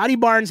 Scotty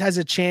Barnes has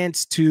a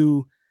chance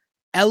to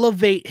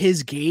elevate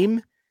his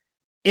game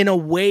in a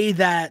way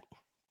that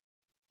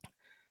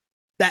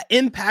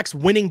impacts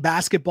winning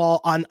basketball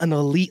on an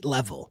elite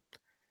level.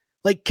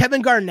 Like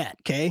Kevin Garnett,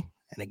 okay?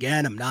 And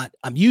again,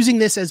 I'm using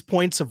this as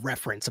points of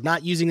reference. I'm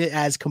not using it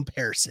as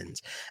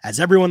comparisons. As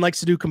everyone likes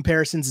to do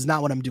comparisons, is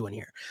not what I'm doing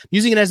here. I'm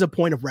using it as a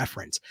point of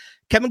reference.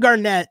 Kevin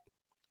Garnett,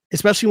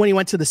 especially when he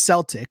went to the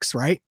Celtics,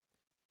 right?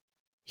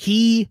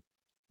 He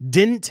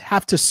didn't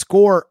have to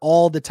score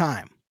all the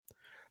time,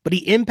 but he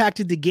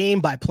impacted the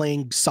game by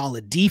playing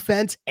solid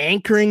defense,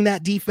 anchoring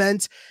that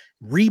defense,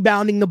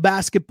 rebounding the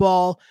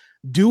basketball,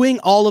 doing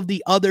all of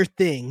the other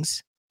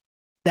things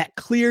that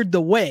cleared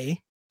the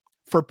way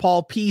for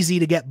Paul Peasy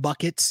to get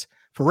buckets,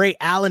 for Ray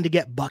Allen to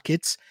get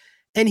buckets,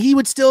 and he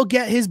would still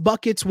get his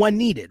buckets when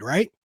needed,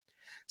 right?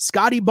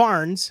 Scotty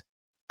Barnes,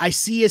 I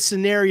see a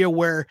scenario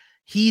where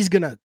he's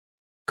going to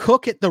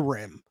cook at the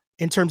rim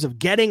in terms of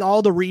getting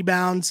all the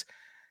rebounds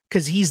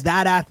because he's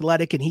that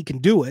athletic and he can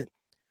do it.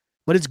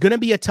 But it's going to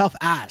be a tough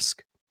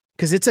ask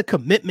because it's a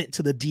commitment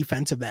to the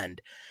defensive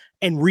end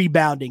and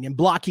rebounding and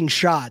blocking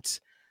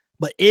shots.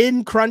 But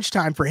in crunch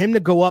time, for him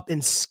to go up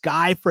and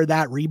sky for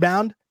that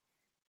rebound,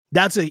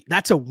 that's a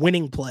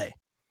winning play.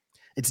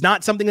 It's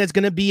not something that's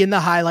going to be in the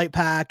highlight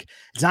pack.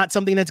 It's not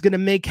something that's going to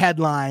make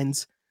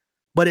headlines,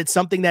 but it's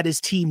something that his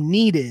team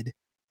needed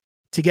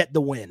to get the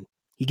win.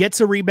 He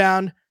gets a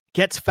rebound,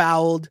 gets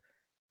fouled,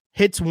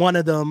 hits one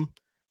of them.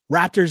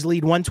 Raptors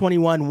lead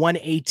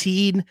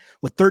 121-118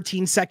 with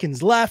 13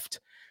 seconds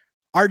left.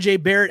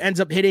 RJ Barrett ends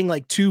up hitting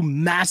like 2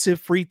 massive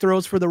free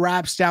throws for the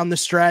Raps down the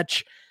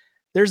stretch.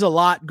 There's a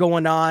lot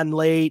going on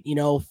late,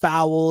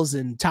 fouls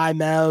and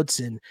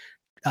timeouts and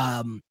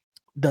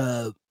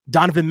the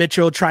Donovan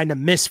Mitchell trying to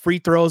miss free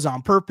throws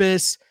on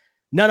purpose.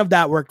 None of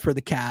that worked for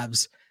the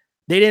Cavs.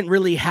 They didn't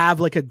really have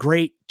like a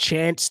great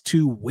chance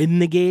to win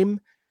the game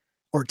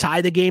or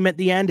tie the game at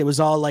the end. It was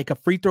all like a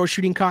free throw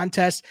shooting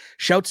contest.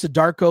 Shouts to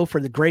Darko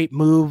for the great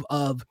move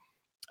of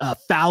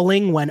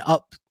fouling when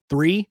up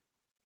 3.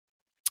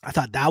 I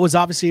thought that was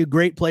obviously a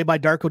great play by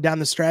Darko down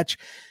the stretch.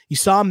 You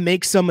saw him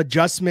make some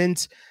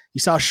adjustments. You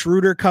saw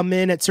Schroeder come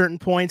in at certain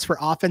points for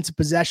offensive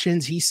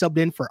possessions. He subbed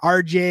in for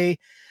RJ.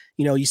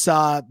 You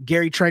saw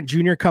Gary Trent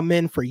Jr. come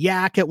in for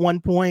Yak at one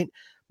point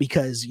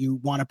because you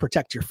want to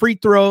protect your free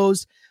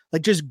throws.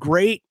 Like, just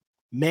great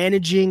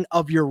managing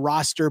of your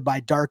roster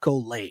by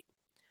Darko late.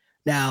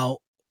 Now,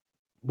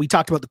 we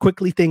talked about the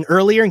Quickly thing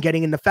earlier and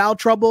getting into foul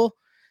trouble.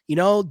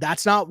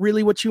 That's not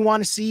really what you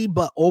want to see,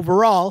 but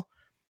overall,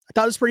 I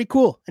thought it was pretty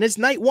cool. And it's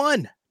night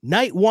one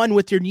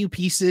with your new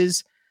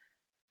pieces,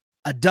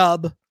 a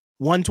dub,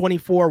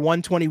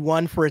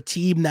 124-121 for a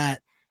team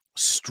that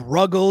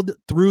struggled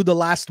through the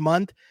last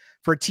month,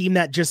 for a team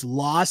that just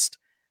lost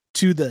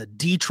to the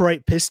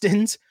Detroit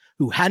Pistons,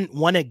 who hadn't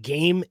won a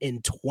game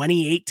in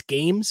 28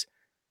 games.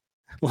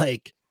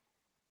 The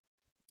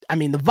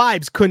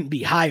vibes couldn't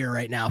be higher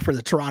right now for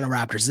the Toronto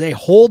Raptors. They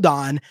hold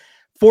on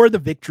for the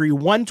victory,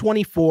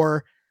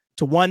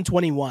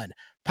 124-121.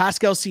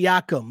 Pascal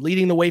Siakam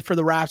leading the way for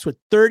the Raps with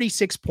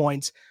 36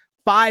 points,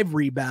 5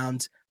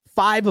 rebounds,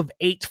 5 of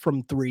 8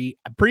 from 3.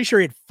 I'm pretty sure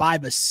he had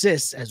 5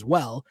 assists as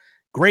well.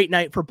 Great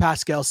night for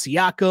Pascal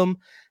Siakam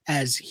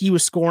as he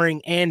was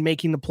scoring and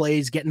making the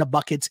plays, getting the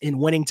buckets in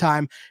winning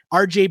time.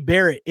 RJ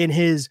Barrett in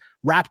his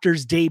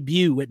Raptors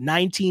debut with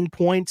 19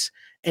 points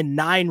and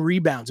 9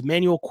 rebounds.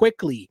 Emmanuel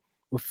Quickly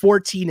with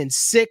 14 and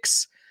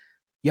 6.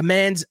 Your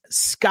man's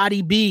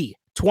Scotty B,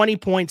 20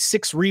 points,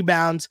 6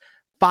 rebounds,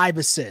 5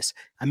 assists.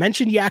 I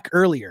mentioned Yak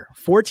earlier,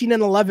 14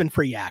 and 11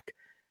 for Yak.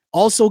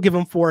 Also give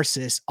him 4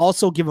 assists,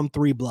 also give him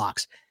 3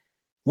 blocks.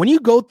 When you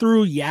go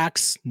through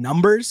Yak's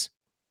numbers,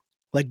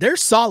 they're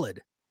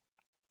solid.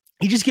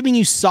 He's just giving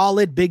you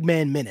solid big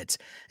man minutes.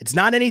 It's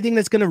not anything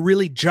that's going to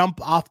really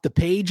jump off the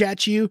page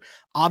at you.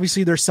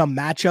 Obviously, there's some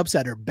matchups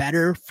that are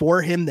better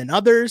for him than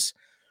others.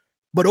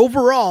 But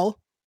overall,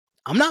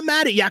 I'm not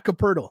mad at Jakob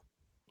Poeltl.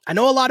 I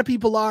know a lot of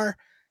people are,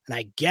 and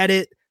I get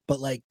it.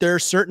 But there are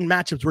certain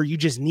matchups where you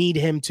just need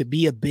him to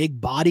be a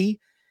big body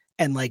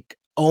and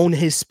own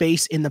his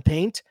space in the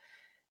paint.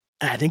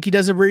 And I think he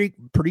does a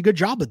pretty good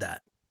job of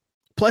that.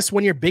 Plus,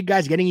 when your big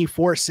guy's getting you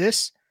 4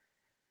 assists,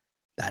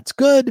 that's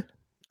good.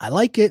 I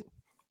like it.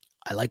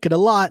 I like it a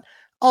lot.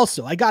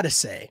 Also, I got to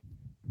say,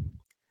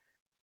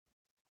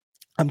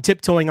 I'm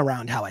tiptoeing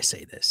around how I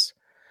say this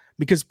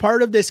because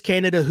part of this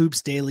Canada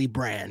Hoops Daily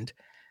brand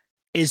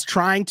is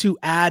trying to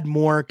add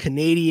more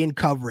Canadian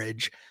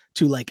coverage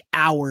to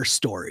our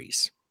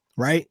stories,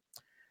 right?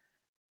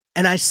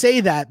 And I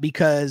say that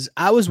because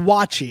I was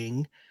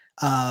watching,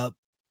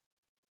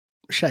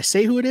 should I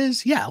say who it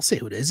is? Yeah, I'll say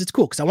who it is. It's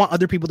cool because I want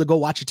other people to go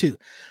watch it too.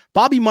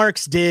 Bobby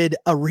Marks did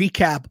a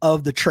recap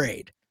of the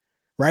trade,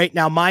 right?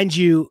 Now, mind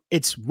you,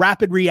 it's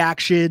rapid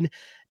reaction.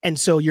 And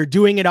so you're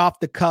doing it off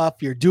the cuff.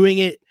 You're doing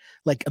it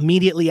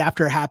immediately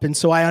after it happens.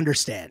 So I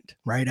understand,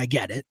 right? I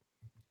get it.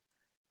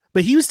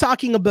 But he was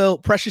talking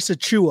about Precious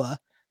Achiuwa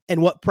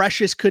and what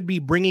Precious could be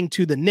bringing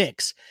to the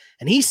Knicks.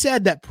 And he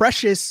said that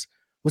Precious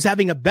was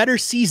having a better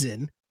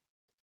season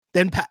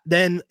than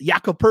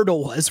Jakob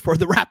Poeltl was for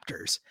the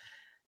Raptors.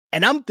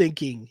 And I'm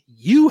thinking,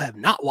 you have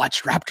not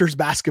watched Raptors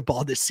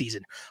basketball this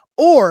season.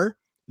 Or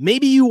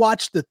maybe you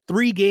watched the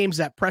 3 games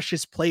that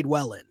Precious played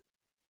well in.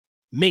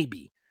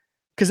 Maybe.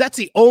 Because that's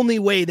the only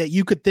way that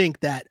you could think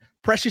that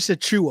Precious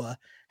Achiuwa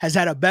has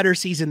had a better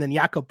season than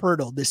Jakob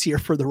Poeltl this year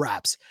for the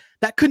Raps.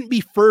 That couldn't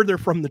be further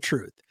from the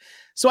truth.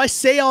 So I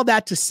say all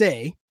that to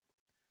say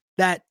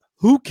that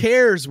who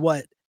cares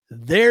what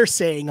they're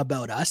saying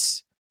about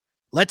us?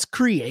 Let's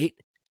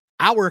create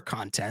our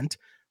content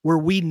where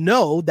we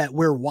know that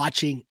we're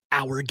watching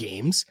our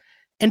games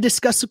and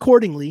discuss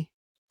accordingly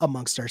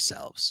amongst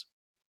ourselves.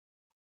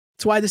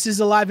 That's why this is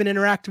a live and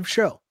interactive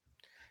show.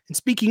 And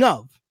speaking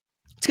of,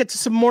 let's get to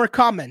some more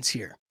comments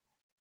here.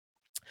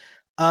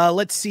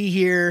 Let's see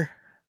here.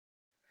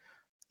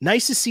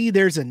 Nice to see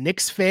there's a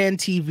Knicks fan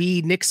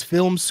TV, Knicks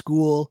film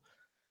school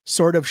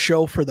sort of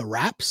show for the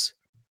Raps.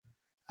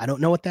 I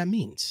don't know what that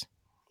means.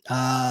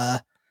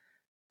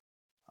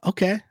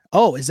 Okay.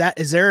 Oh, is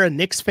there a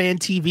Knicks fan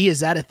TV?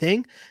 Is that a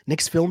thing?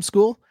 Knicks film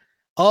school?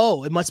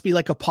 Oh, it must be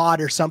like a pod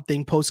or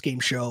something post-game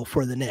show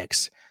for the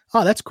Knicks.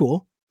 Oh, that's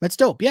cool. That's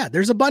dope. Yeah,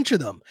 there's a bunch of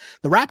them.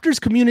 The Raptors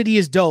community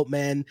is dope,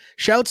 man.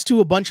 Shouts to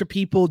a bunch of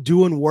people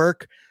doing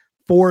work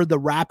for the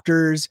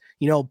Raptors,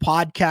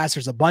 podcasts.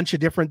 There's a bunch of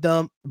different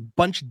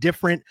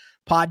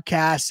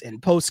podcasts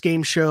and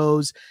post-game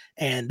shows.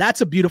 And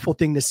that's a beautiful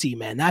thing to see,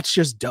 man. That's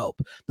just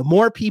dope. The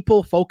more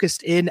people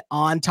focused in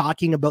on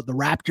talking about the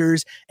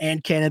Raptors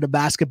and Canada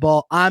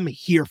basketball, I'm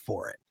here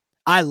for it.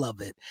 I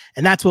love it.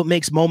 And that's what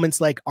makes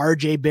moments like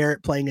RJ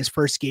Barrett playing his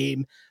first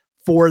game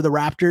for the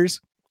Raptors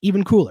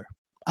even cooler.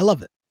 I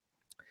love it.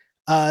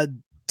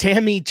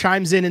 Tammy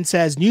chimes in and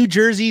says, new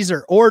jerseys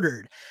are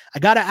ordered. I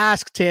got to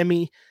ask,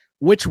 Tammy,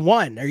 which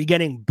one? Are you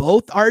getting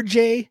both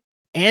RJ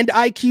and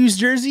IQ's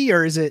jersey,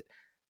 or is it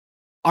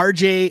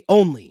RJ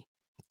only?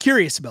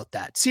 Curious about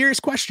that. Serious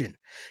question.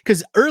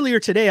 Because earlier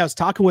today, I was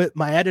talking with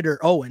my editor,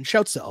 Owen.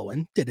 Shouts to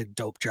Owen. Did a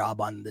dope job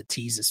on the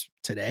teases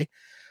today.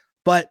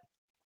 But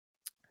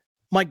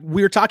Mike,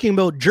 we were talking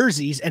about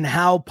jerseys and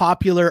how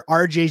popular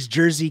RJ's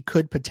jersey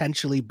could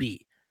potentially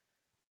be.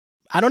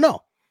 I don't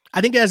know. I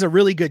think it has a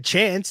really good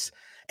chance.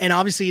 And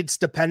obviously it's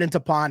dependent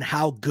upon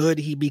how good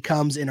he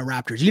becomes in a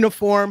Raptors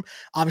uniform.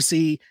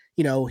 Obviously,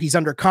 he's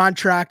under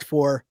contract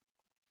for,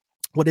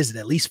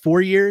 at least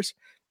 4 years.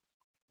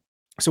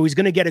 So he's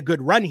going to get a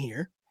good run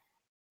here.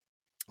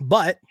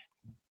 But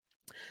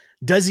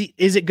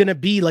is it going to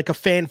be like a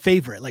fan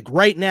favorite? Like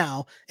right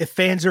now, if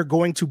fans are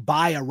going to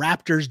buy a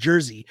Raptors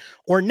jersey,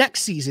 or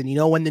next season,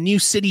 when the new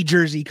city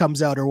jersey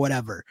comes out or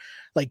whatever,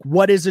 like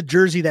what is a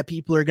jersey that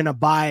people are going to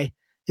buy?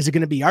 Is it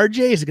going to be RJ?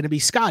 Is it going to be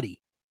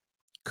Scotty?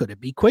 Could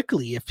it be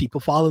Quickly if people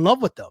fall in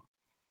love with them,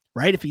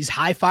 right? If he's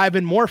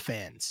high-fiving more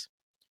fans.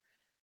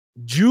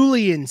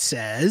 Julian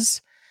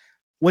says,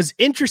 was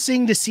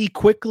interesting to see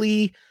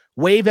Quickly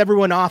wave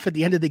everyone off at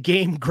the end of the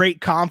game.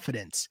 Great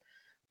confidence,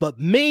 but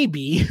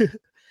maybe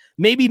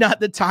not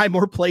the time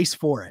or place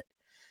for it.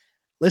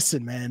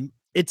 Listen, man,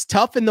 it's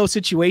tough in those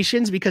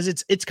situations because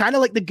it's kind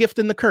of like the gift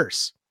and the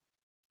curse,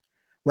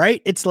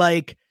 right? It's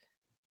like,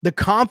 the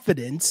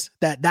confidence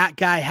that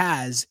guy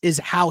has is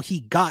how he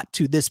got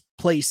to this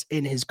place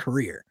in his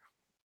career.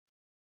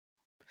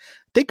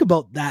 Think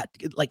about that.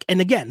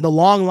 And again, the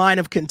long line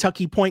of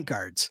Kentucky point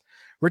guards.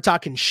 We're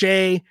talking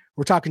Shea,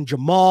 we're talking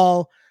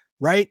Jamal,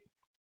 right?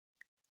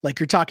 Like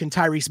you're talking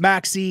Tyrese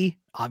Maxey,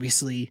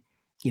 obviously,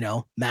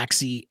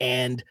 Maxey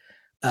and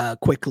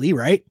Quickly,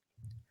 right?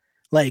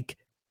 Like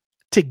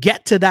to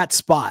get to that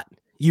spot,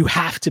 you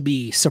have to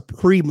be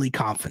supremely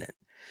confident.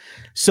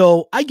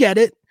 So I get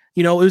it.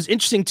 It was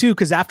interesting too,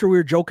 because after we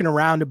were joking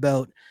around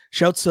about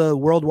shouts to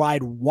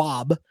Worldwide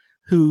Wob,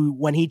 who,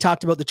 when he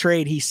talked about the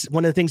trade,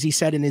 one of the things he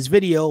said in his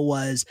video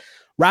was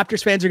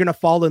Raptors fans are going to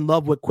fall in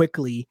love with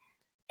Quickly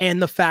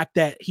and the fact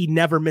that he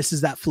never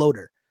misses that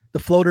floater. The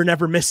floater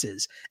never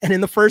misses. And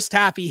in the first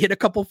half, he hit a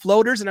couple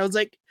floaters, and I was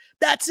like,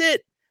 that's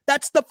it.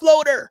 That's the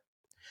floater.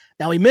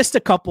 Now, he missed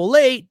a couple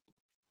late.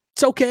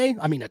 It's okay.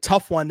 I mean, a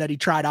tough one that he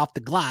tried off the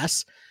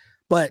glass.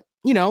 But,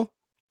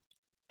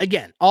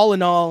 again, all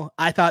in all,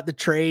 I thought the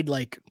trade,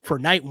 for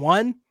night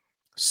one,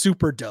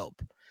 super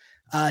dope.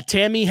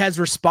 Tammy has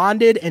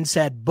responded and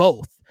said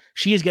both.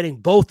 She is getting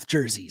both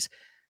jerseys.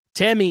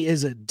 Tammy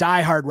is a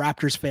diehard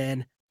Raptors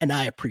fan, and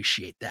I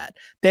appreciate that.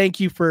 Thank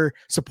you for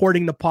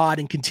supporting the pod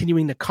and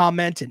continuing to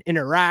comment and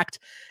interact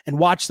and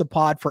watch the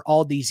pod for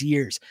all these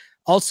years.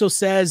 Also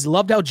says,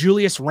 loved how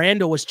Julius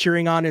Randle was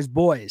cheering on his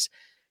boys.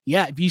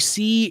 Yeah, if you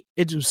see,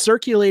 it was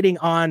circulating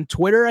on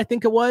Twitter, I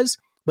think it was,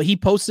 but he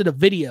posted a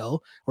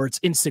video, or it's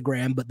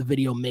Instagram, but the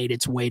video made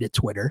its way to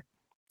Twitter.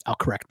 I'll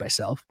correct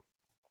myself.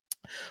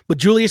 But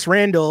Julius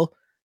Randle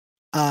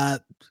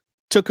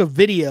took a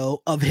video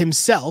of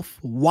himself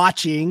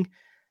watching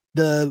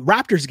the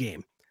Raptors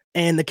game.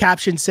 And the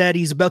caption said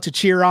he's about to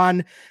cheer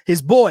on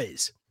his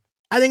boys.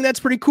 I think that's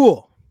pretty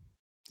cool.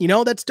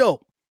 That's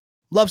dope.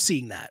 Love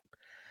seeing that.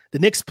 The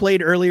Knicks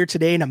played earlier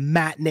today in a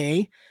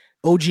matinee.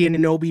 OG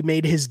Anunoby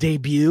made his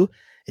debut.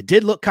 It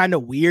did look kind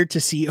of weird to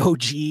see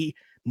OG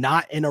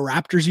not in a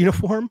Raptors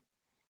uniform.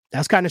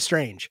 That's kind of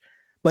strange.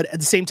 But at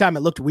the same time,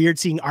 it looked weird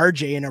seeing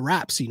RJ in a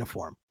Raps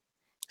uniform.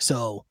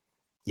 So,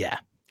 yeah,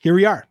 here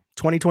we are,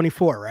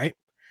 2024, right?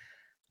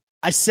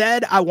 I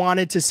said I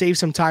wanted to save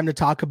some time to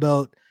talk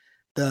about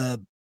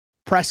the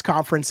press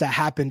conference that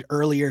happened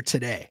earlier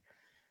today.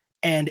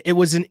 And it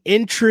was an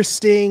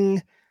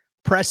interesting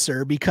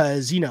presser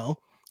because,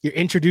 you're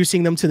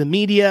introducing them to the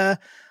media.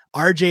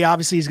 RJ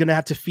obviously is going to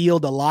have to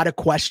field a lot of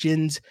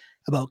questions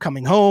about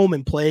coming home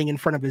and playing in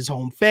front of his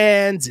home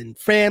fans and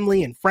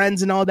family and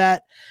friends and all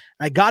that.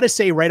 I got to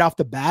say right off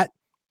the bat,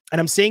 and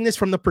I'm saying this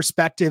from the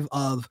perspective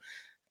of,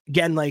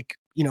 again,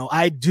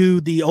 I do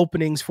the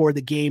openings for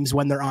the games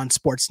when they're on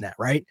Sportsnet,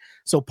 right?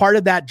 So part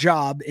of that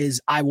job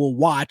is I will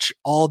watch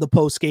all the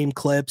post-game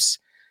clips,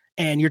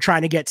 and you're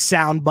trying to get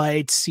sound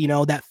bites,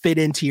 that fit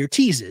into your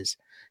teases,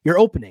 your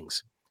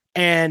openings.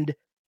 And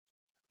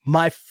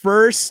my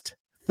first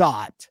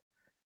thought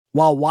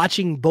while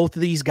watching both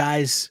of these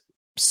guys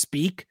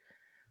speak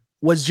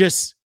was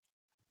just,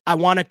 I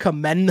want to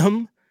commend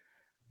them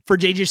for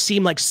they just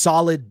seem like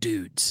solid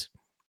dudes,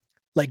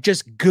 like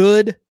just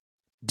good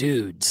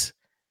dudes.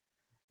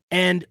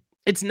 And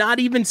it's not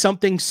even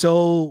something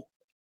so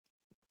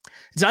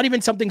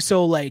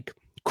like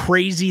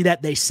crazy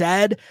that they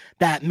said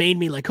that made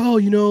me like,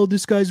 oh,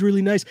 this guy's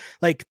really nice.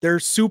 Like, they're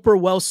super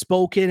well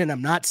spoken. And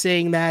I'm not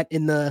saying that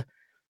in the,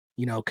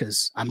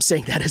 because I'm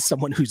saying that as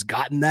someone who's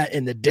gotten that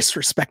in a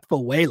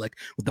disrespectful way. Like,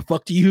 what the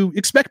fuck do you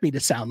expect me to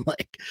sound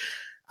like?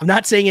 I'm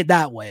not saying it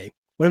that way,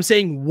 but I'm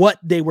saying what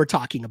they were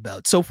talking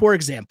about. So, for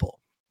example,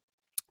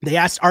 they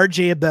asked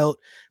RJ about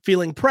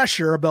feeling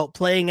pressure about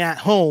playing at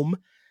home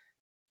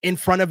in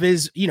front of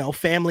his,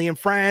 family and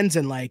friends,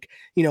 and like,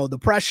 the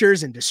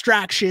pressures and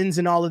distractions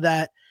and all of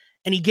that.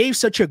 And he gave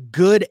such a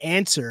good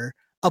answer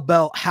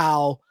about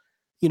how,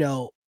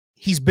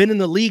 he's been in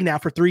the league now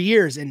for 3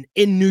 years and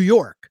in New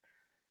York.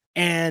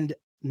 And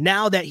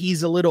now that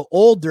he's a little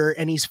older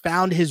and he's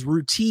found his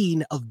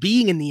routine of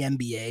being in the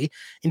NBA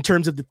in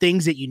terms of the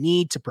things that you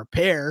need to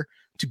prepare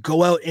to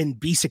go out and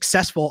be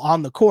successful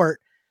on the court,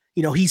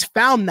 he's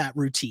found that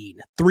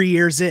routine 3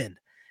 years in.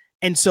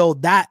 And so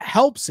that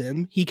helps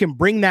him. He can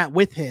bring that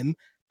with him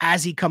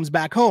as he comes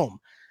back home.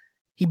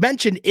 He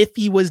mentioned if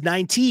he was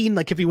 19,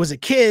 like if he was a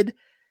kid,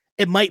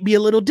 it might be a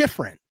little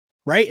different,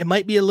 right? It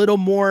might be a little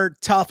more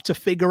tough to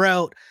figure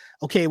out,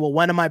 okay, well,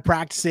 when am I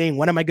practicing?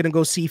 When am I going to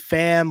go see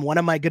fam? When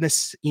am I going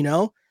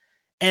to,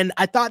 And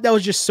I thought that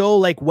was just so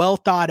like well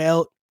thought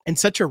out and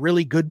such a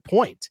really good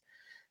point,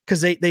 because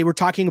they were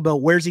talking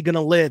about where's he going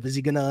to live? Is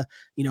he going to,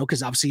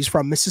 because obviously he's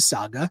from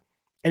Mississauga.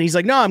 And he's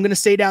like, no, I'm going to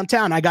stay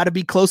downtown. I got to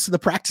be close to the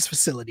practice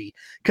facility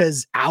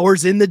because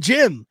hours in the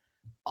gym,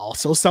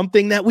 also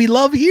something that we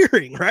love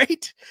hearing,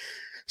 right?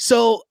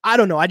 So I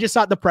don't know. I just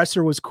thought the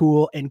presser was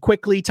cool, and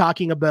quickly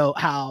talking about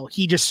how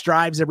he just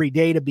strives every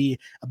day to be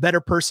a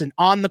better person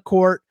on the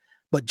court,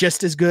 but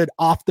just as good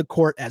off the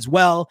court as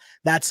well.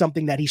 That's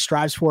something that he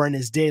strives for in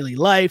his daily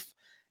life,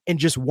 and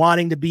just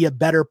wanting to be a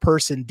better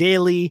person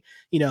daily.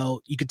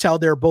 You could tell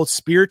they're both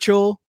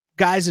spiritual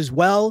guys as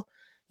well.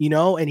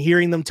 And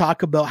hearing them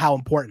talk about how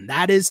important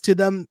that is to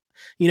them,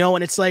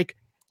 and it's like,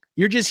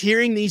 you're just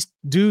hearing these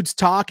dudes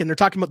talk, and they're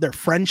talking about their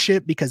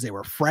friendship because they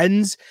were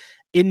friends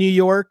in New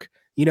York,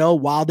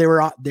 while they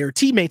were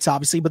teammates,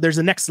 obviously, but there's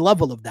a next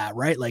level of that,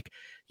 right? Like,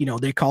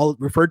 they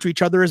refer to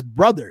each other as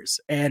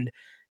brothers, and,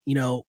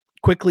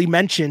 quickly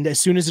mentioned as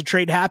soon as the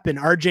trade happened,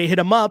 RJ hit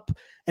him up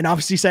and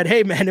obviously said,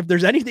 hey man, if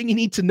there's anything you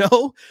need to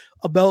know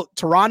about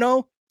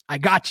Toronto, I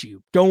got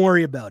you. Don't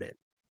worry about it.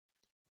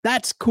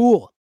 That's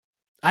cool.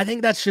 I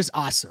think that's just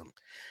awesome.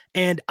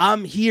 And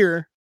I'm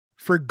here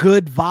for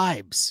good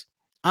vibes.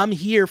 I'm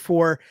here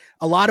for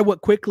a lot of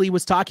what Quickly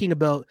was talking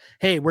about.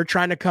 Hey, we're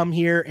trying to come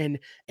here and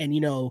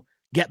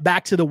get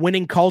back to the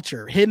winning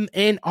culture. Him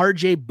and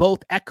RJ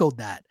both echoed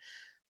that.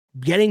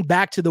 Getting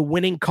back to the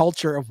winning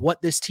culture of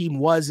what this team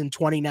was in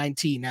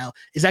 2019. Now,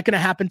 is that going to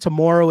happen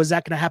tomorrow? Is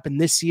that going to happen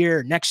this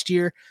year or next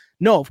year?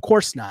 No, of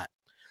course not.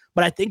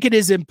 But I think it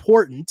is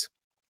important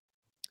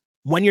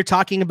when you're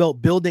talking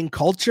about building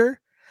culture.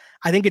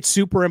 I think it's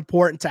super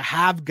important to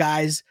have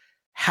guys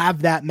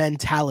have that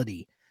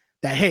mentality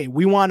that, hey,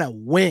 we want to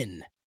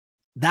win.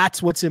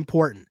 That's what's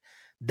important.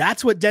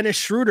 That's what Dennis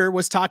Schroeder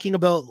was talking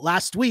about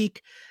last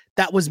week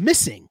that was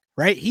missing,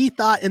 right? He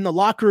thought in the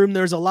locker room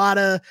there's a lot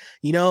of,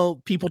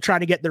 people trying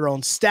to get their own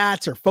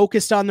stats or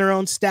focused on their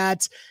own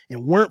stats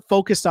and weren't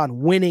focused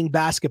on winning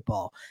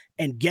basketball.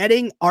 And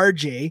getting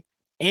RJ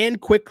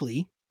and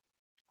Quickly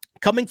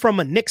coming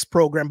from a Knicks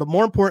program, but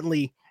more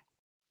importantly,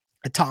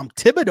 a Tom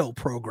Thibodeau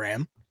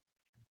program,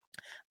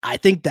 I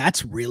think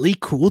that's really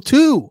cool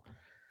too.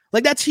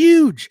 Like, that's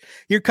huge.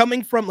 You're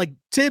coming from, like,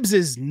 Tibbs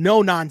is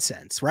no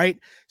nonsense, right?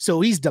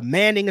 So he's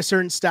demanding a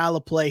certain style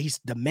of play. He's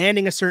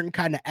demanding a certain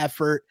kind of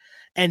effort,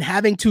 and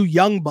having two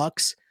young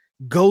bucks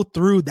go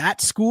through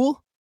that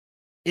school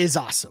is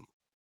awesome.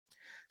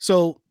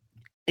 So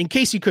in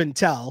case you couldn't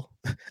tell,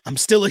 I'm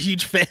still a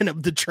huge fan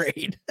of the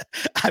trade.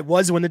 I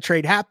was when the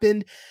trade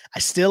happened. I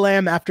still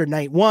am after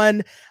night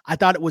one. I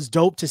thought it was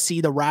dope to see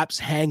the Raps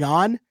hang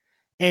on.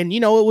 And,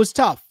 it was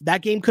tough.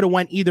 That game could have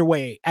went either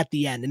way at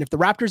the end. And if the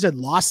Raptors had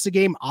lost the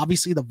game,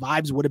 obviously the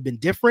vibes would have been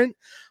different,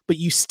 but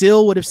you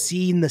still would have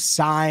seen the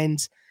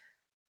signs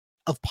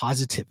of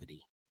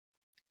positivity.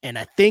 And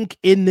I think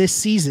in this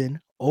season,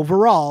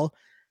 overall,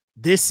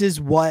 this is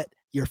what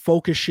your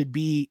focus should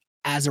be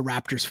as a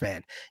Raptors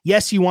fan.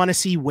 Yes, you want to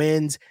see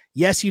wins.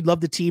 Yes, you'd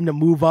love the team to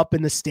move up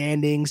in the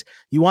standings.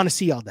 You want to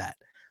see all that.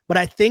 But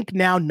I think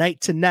now, night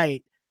to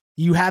night,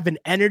 you have an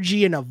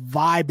energy and a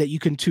vibe that you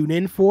can tune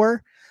in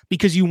for,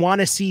 because you want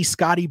to see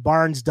Scotty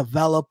Barnes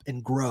develop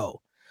and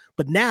grow.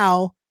 But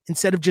now,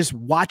 instead of just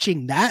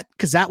watching that,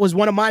 because that was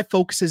one of my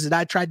focuses that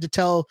I tried to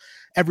tell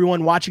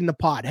everyone watching the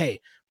pod, hey,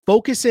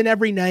 focus in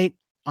every night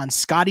on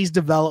Scotty's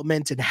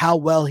development and how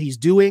well he's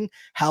doing,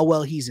 how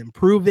well he's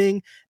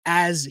improving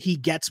as he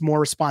gets more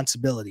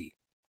responsibility.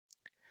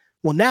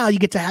 Well, now you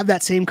get to have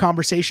that same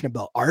conversation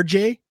about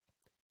RJ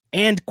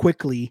and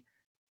Quickly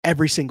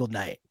every single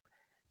night.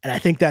 And I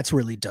think that's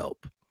really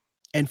dope.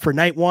 And for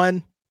night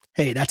one,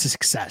 hey, that's a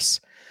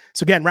success.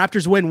 So again,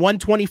 Raptors win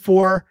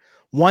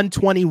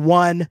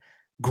 124-121.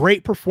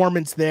 Great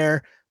performance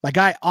there. My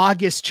guy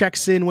August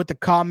checks in with the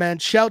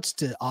comment. Shouts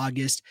to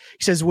August.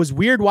 He says, was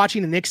weird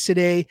watching the Knicks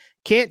today.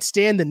 Can't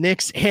stand the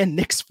Knicks and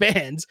Knicks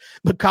fans,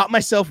 but caught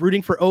myself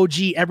rooting for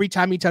OG every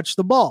time he touched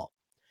the ball.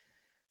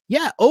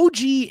 Yeah, OG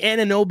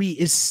Anunoby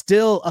is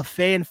still a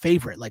fan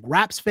favorite. Like,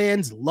 Raps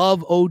fans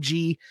love OG.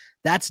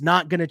 That's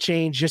not going to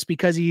change just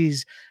because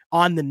he's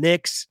on the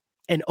Knicks.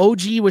 And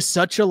OG was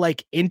such a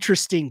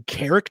interesting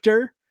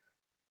character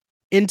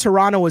in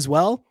Toronto as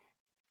well,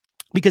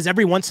 because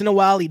every once in a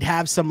while he'd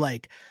have some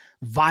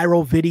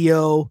viral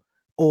video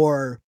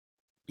or,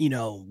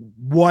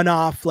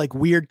 one-off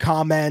weird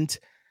comment,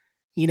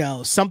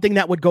 something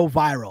that would go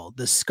viral,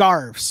 the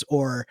scarves,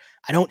 or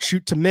I don't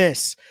shoot to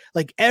miss.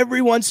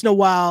 Every once in a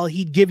while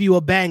he'd give you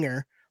a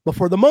banger, but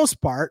for the most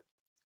part,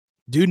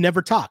 dude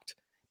never talked,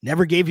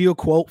 never gave you a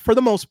quote for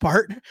the most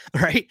part,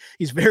 right?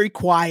 He's very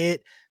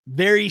quiet,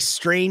 very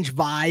strange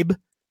vibe,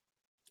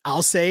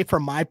 I'll say,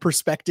 from my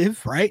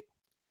perspective, right?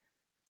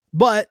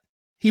 But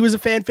he was a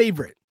fan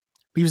favorite.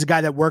 He was a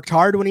guy that worked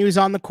hard when he was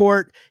on the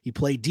court. He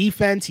played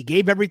defense. He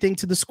gave everything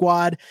to the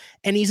squad.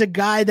 And he's a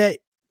guy that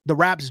the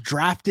Raps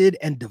drafted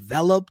and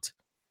developed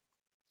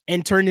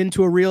and turned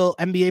into a real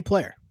NBA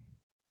player.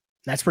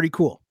 That's pretty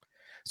cool.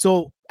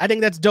 So I think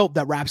that's dope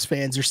that Raps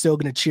fans are still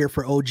going to cheer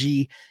for OG,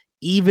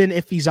 even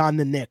if he's on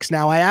the Knicks.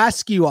 Now, I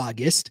ask you,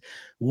 August,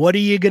 what are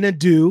you going to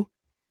do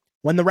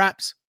when the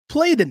Raps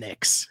play the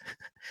Knicks?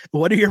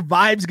 What are your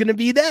vibes going to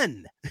be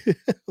then?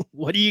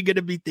 What are you going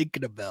to be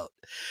thinking about?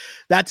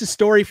 That's a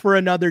story for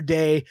another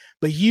day,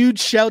 but huge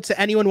shout to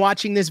anyone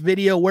watching this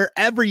video,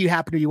 wherever you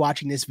happen to be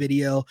watching this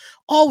video.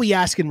 All we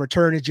ask in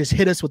return is just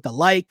hit us with a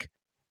like,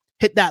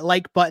 hit that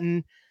like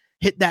button,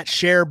 hit that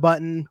share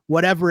button,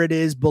 whatever it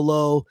is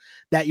below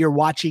that you're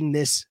watching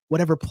this,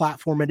 whatever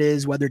platform it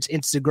is, whether it's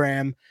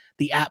Instagram,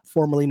 the app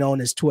formerly known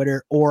as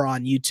Twitter, or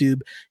on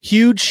YouTube.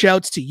 Huge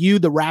shouts to you,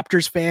 the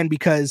Raptors fan,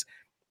 because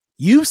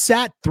you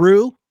sat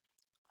through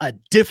a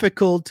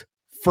difficult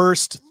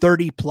first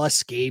 30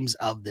 plus games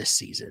of this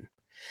season.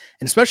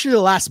 And especially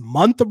the last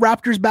month of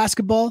Raptors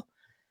basketball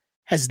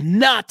has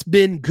not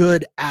been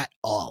good at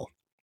all.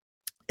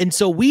 And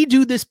so we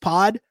do this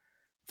pod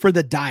for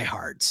the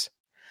diehards.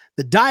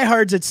 The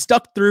diehards that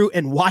stuck through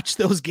and watched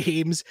those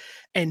games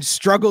and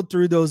struggled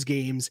through those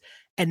games.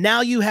 And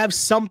now you have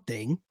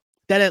something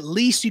that at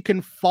least you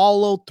can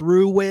follow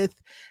through with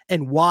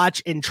and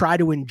watch and try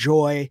to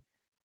enjoy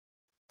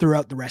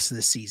throughout the rest of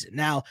the season.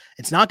 Now,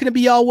 it's not going to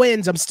be all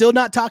wins. I'm still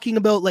not talking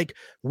about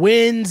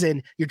wins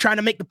and you're trying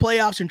to make the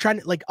playoffs and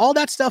trying to all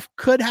that stuff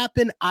could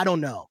happen. I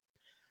don't know.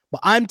 But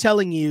I'm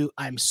telling you,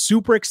 I'm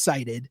super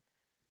excited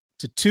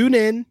to tune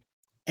in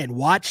and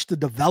watch the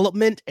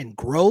development and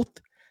growth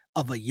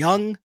of a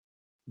young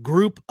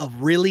group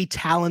of really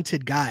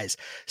talented guys.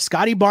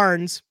 Scotty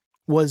Barnes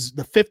was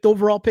the 5th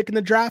overall pick in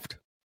the draft.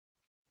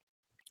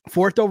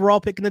 4th overall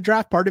pick in the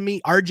draft. Pardon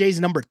me. RJ's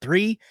number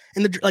 3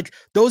 in the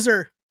those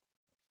are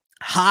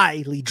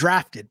highly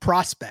drafted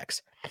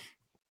prospects.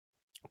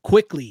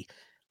 Quickly,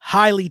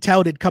 highly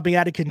touted coming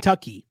out of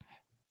Kentucky.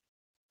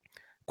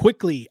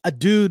 Quickly, a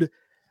dude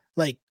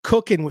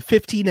cooking with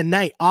 15 a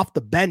night off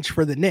the bench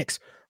for the Knicks.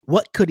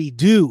 What could he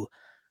do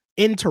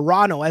in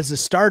Toronto as a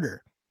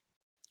starter?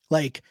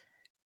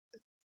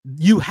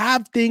 You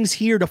have things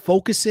here to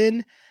focus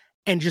in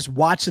and just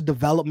watch the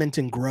development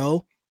and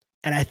grow.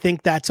 And I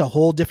think that's a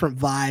whole different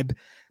vibe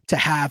to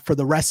have for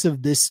the rest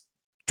of this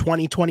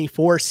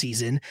 2024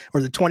 season, or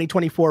the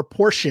 2024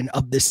 portion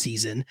of this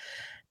season.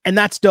 And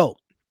that's dope.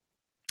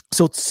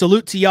 So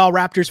salute to y'all,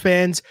 Raptors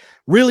fans.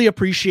 Really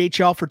appreciate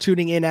y'all for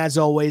tuning in as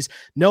always.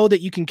 Know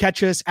that you can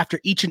catch us after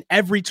each and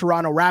every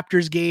Toronto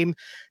Raptors game,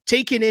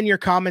 taking in your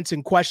comments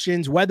and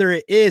questions, whether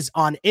it is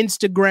on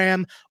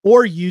Instagram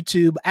or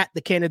YouTube at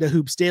the Canada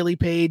Hoops Daily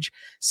page.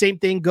 Same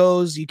thing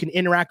goes. You can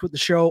interact with the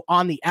show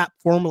on the app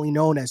formerly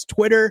known as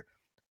Twitter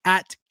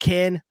at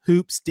Can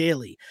Hoops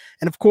Daily.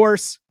 And of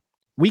course,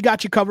 we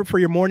got you covered for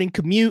your morning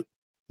commute.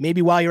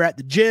 Maybe while you're at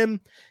the gym,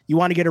 you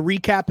want to get a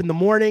recap in the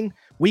morning.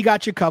 We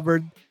got you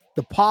covered.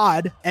 The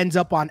pod ends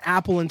up on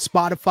Apple and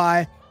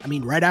Spotify.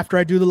 Right after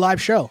I do the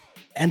live show,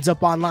 ends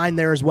up online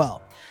there as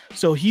well.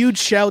 So huge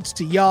shouts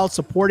to y'all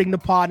supporting the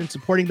pod and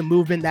supporting the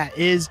movement that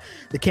is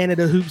the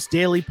Canada Hoops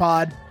Daily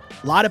pod.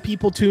 A lot of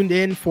people tuned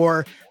in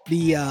for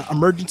the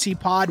emergency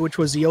pod, which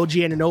was the OG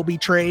Anunoby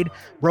trade.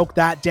 Broke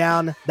that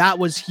down. That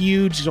was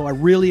huge. So I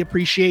really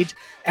appreciate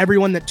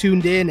everyone that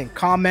tuned in and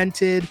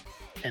commented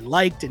and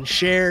liked and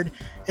shared.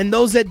 And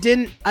those that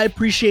didn't, I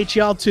appreciate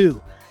y'all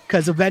too,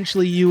 because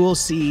eventually you will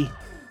see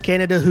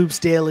Canada Hoops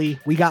Daily.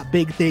 We got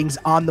big things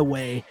on the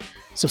way.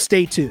 So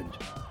stay tuned.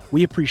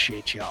 We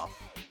appreciate y'all.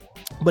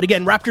 But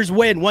again, Raptors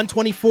win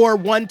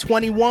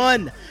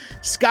 124-121.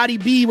 Scotty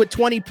B with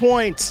 20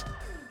 points.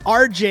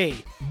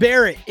 RJ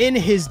Barrett in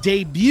his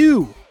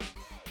debut,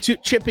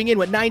 chipping in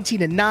with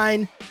 19 and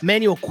 9.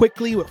 Emmanuel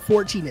Quickley with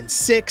 14 and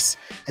 6,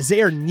 as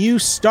they are new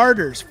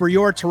starters for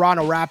your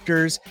Toronto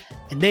Raptors,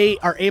 and they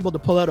are able to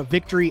pull out a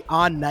victory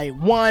on night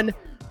one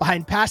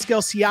behind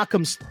Pascal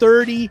Siakam's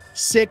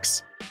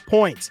 36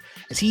 points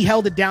as he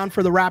held it down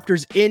for the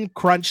Raptors in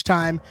crunch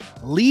time,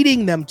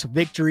 leading them to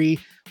victory.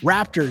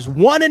 Raptors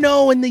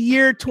 1-0 in the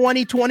year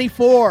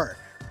 2024.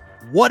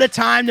 What a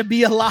time to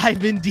be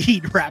alive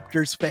indeed,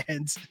 Raptors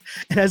fans.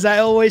 And as I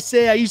always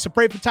say, I used to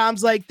pray for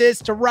times like this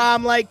to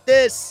rhyme like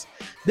this.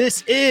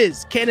 This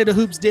is Canada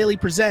Hoops Daily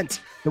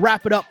Presents, the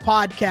Wrap It Up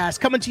podcast,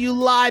 coming to you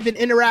live and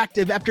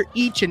interactive after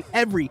each and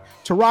every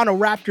Toronto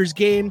Raptors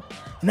game.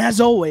 And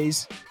as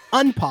always,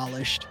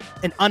 unpolished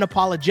and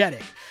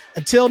unapologetic.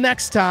 Until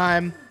next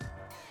time,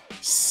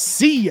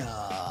 see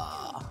ya.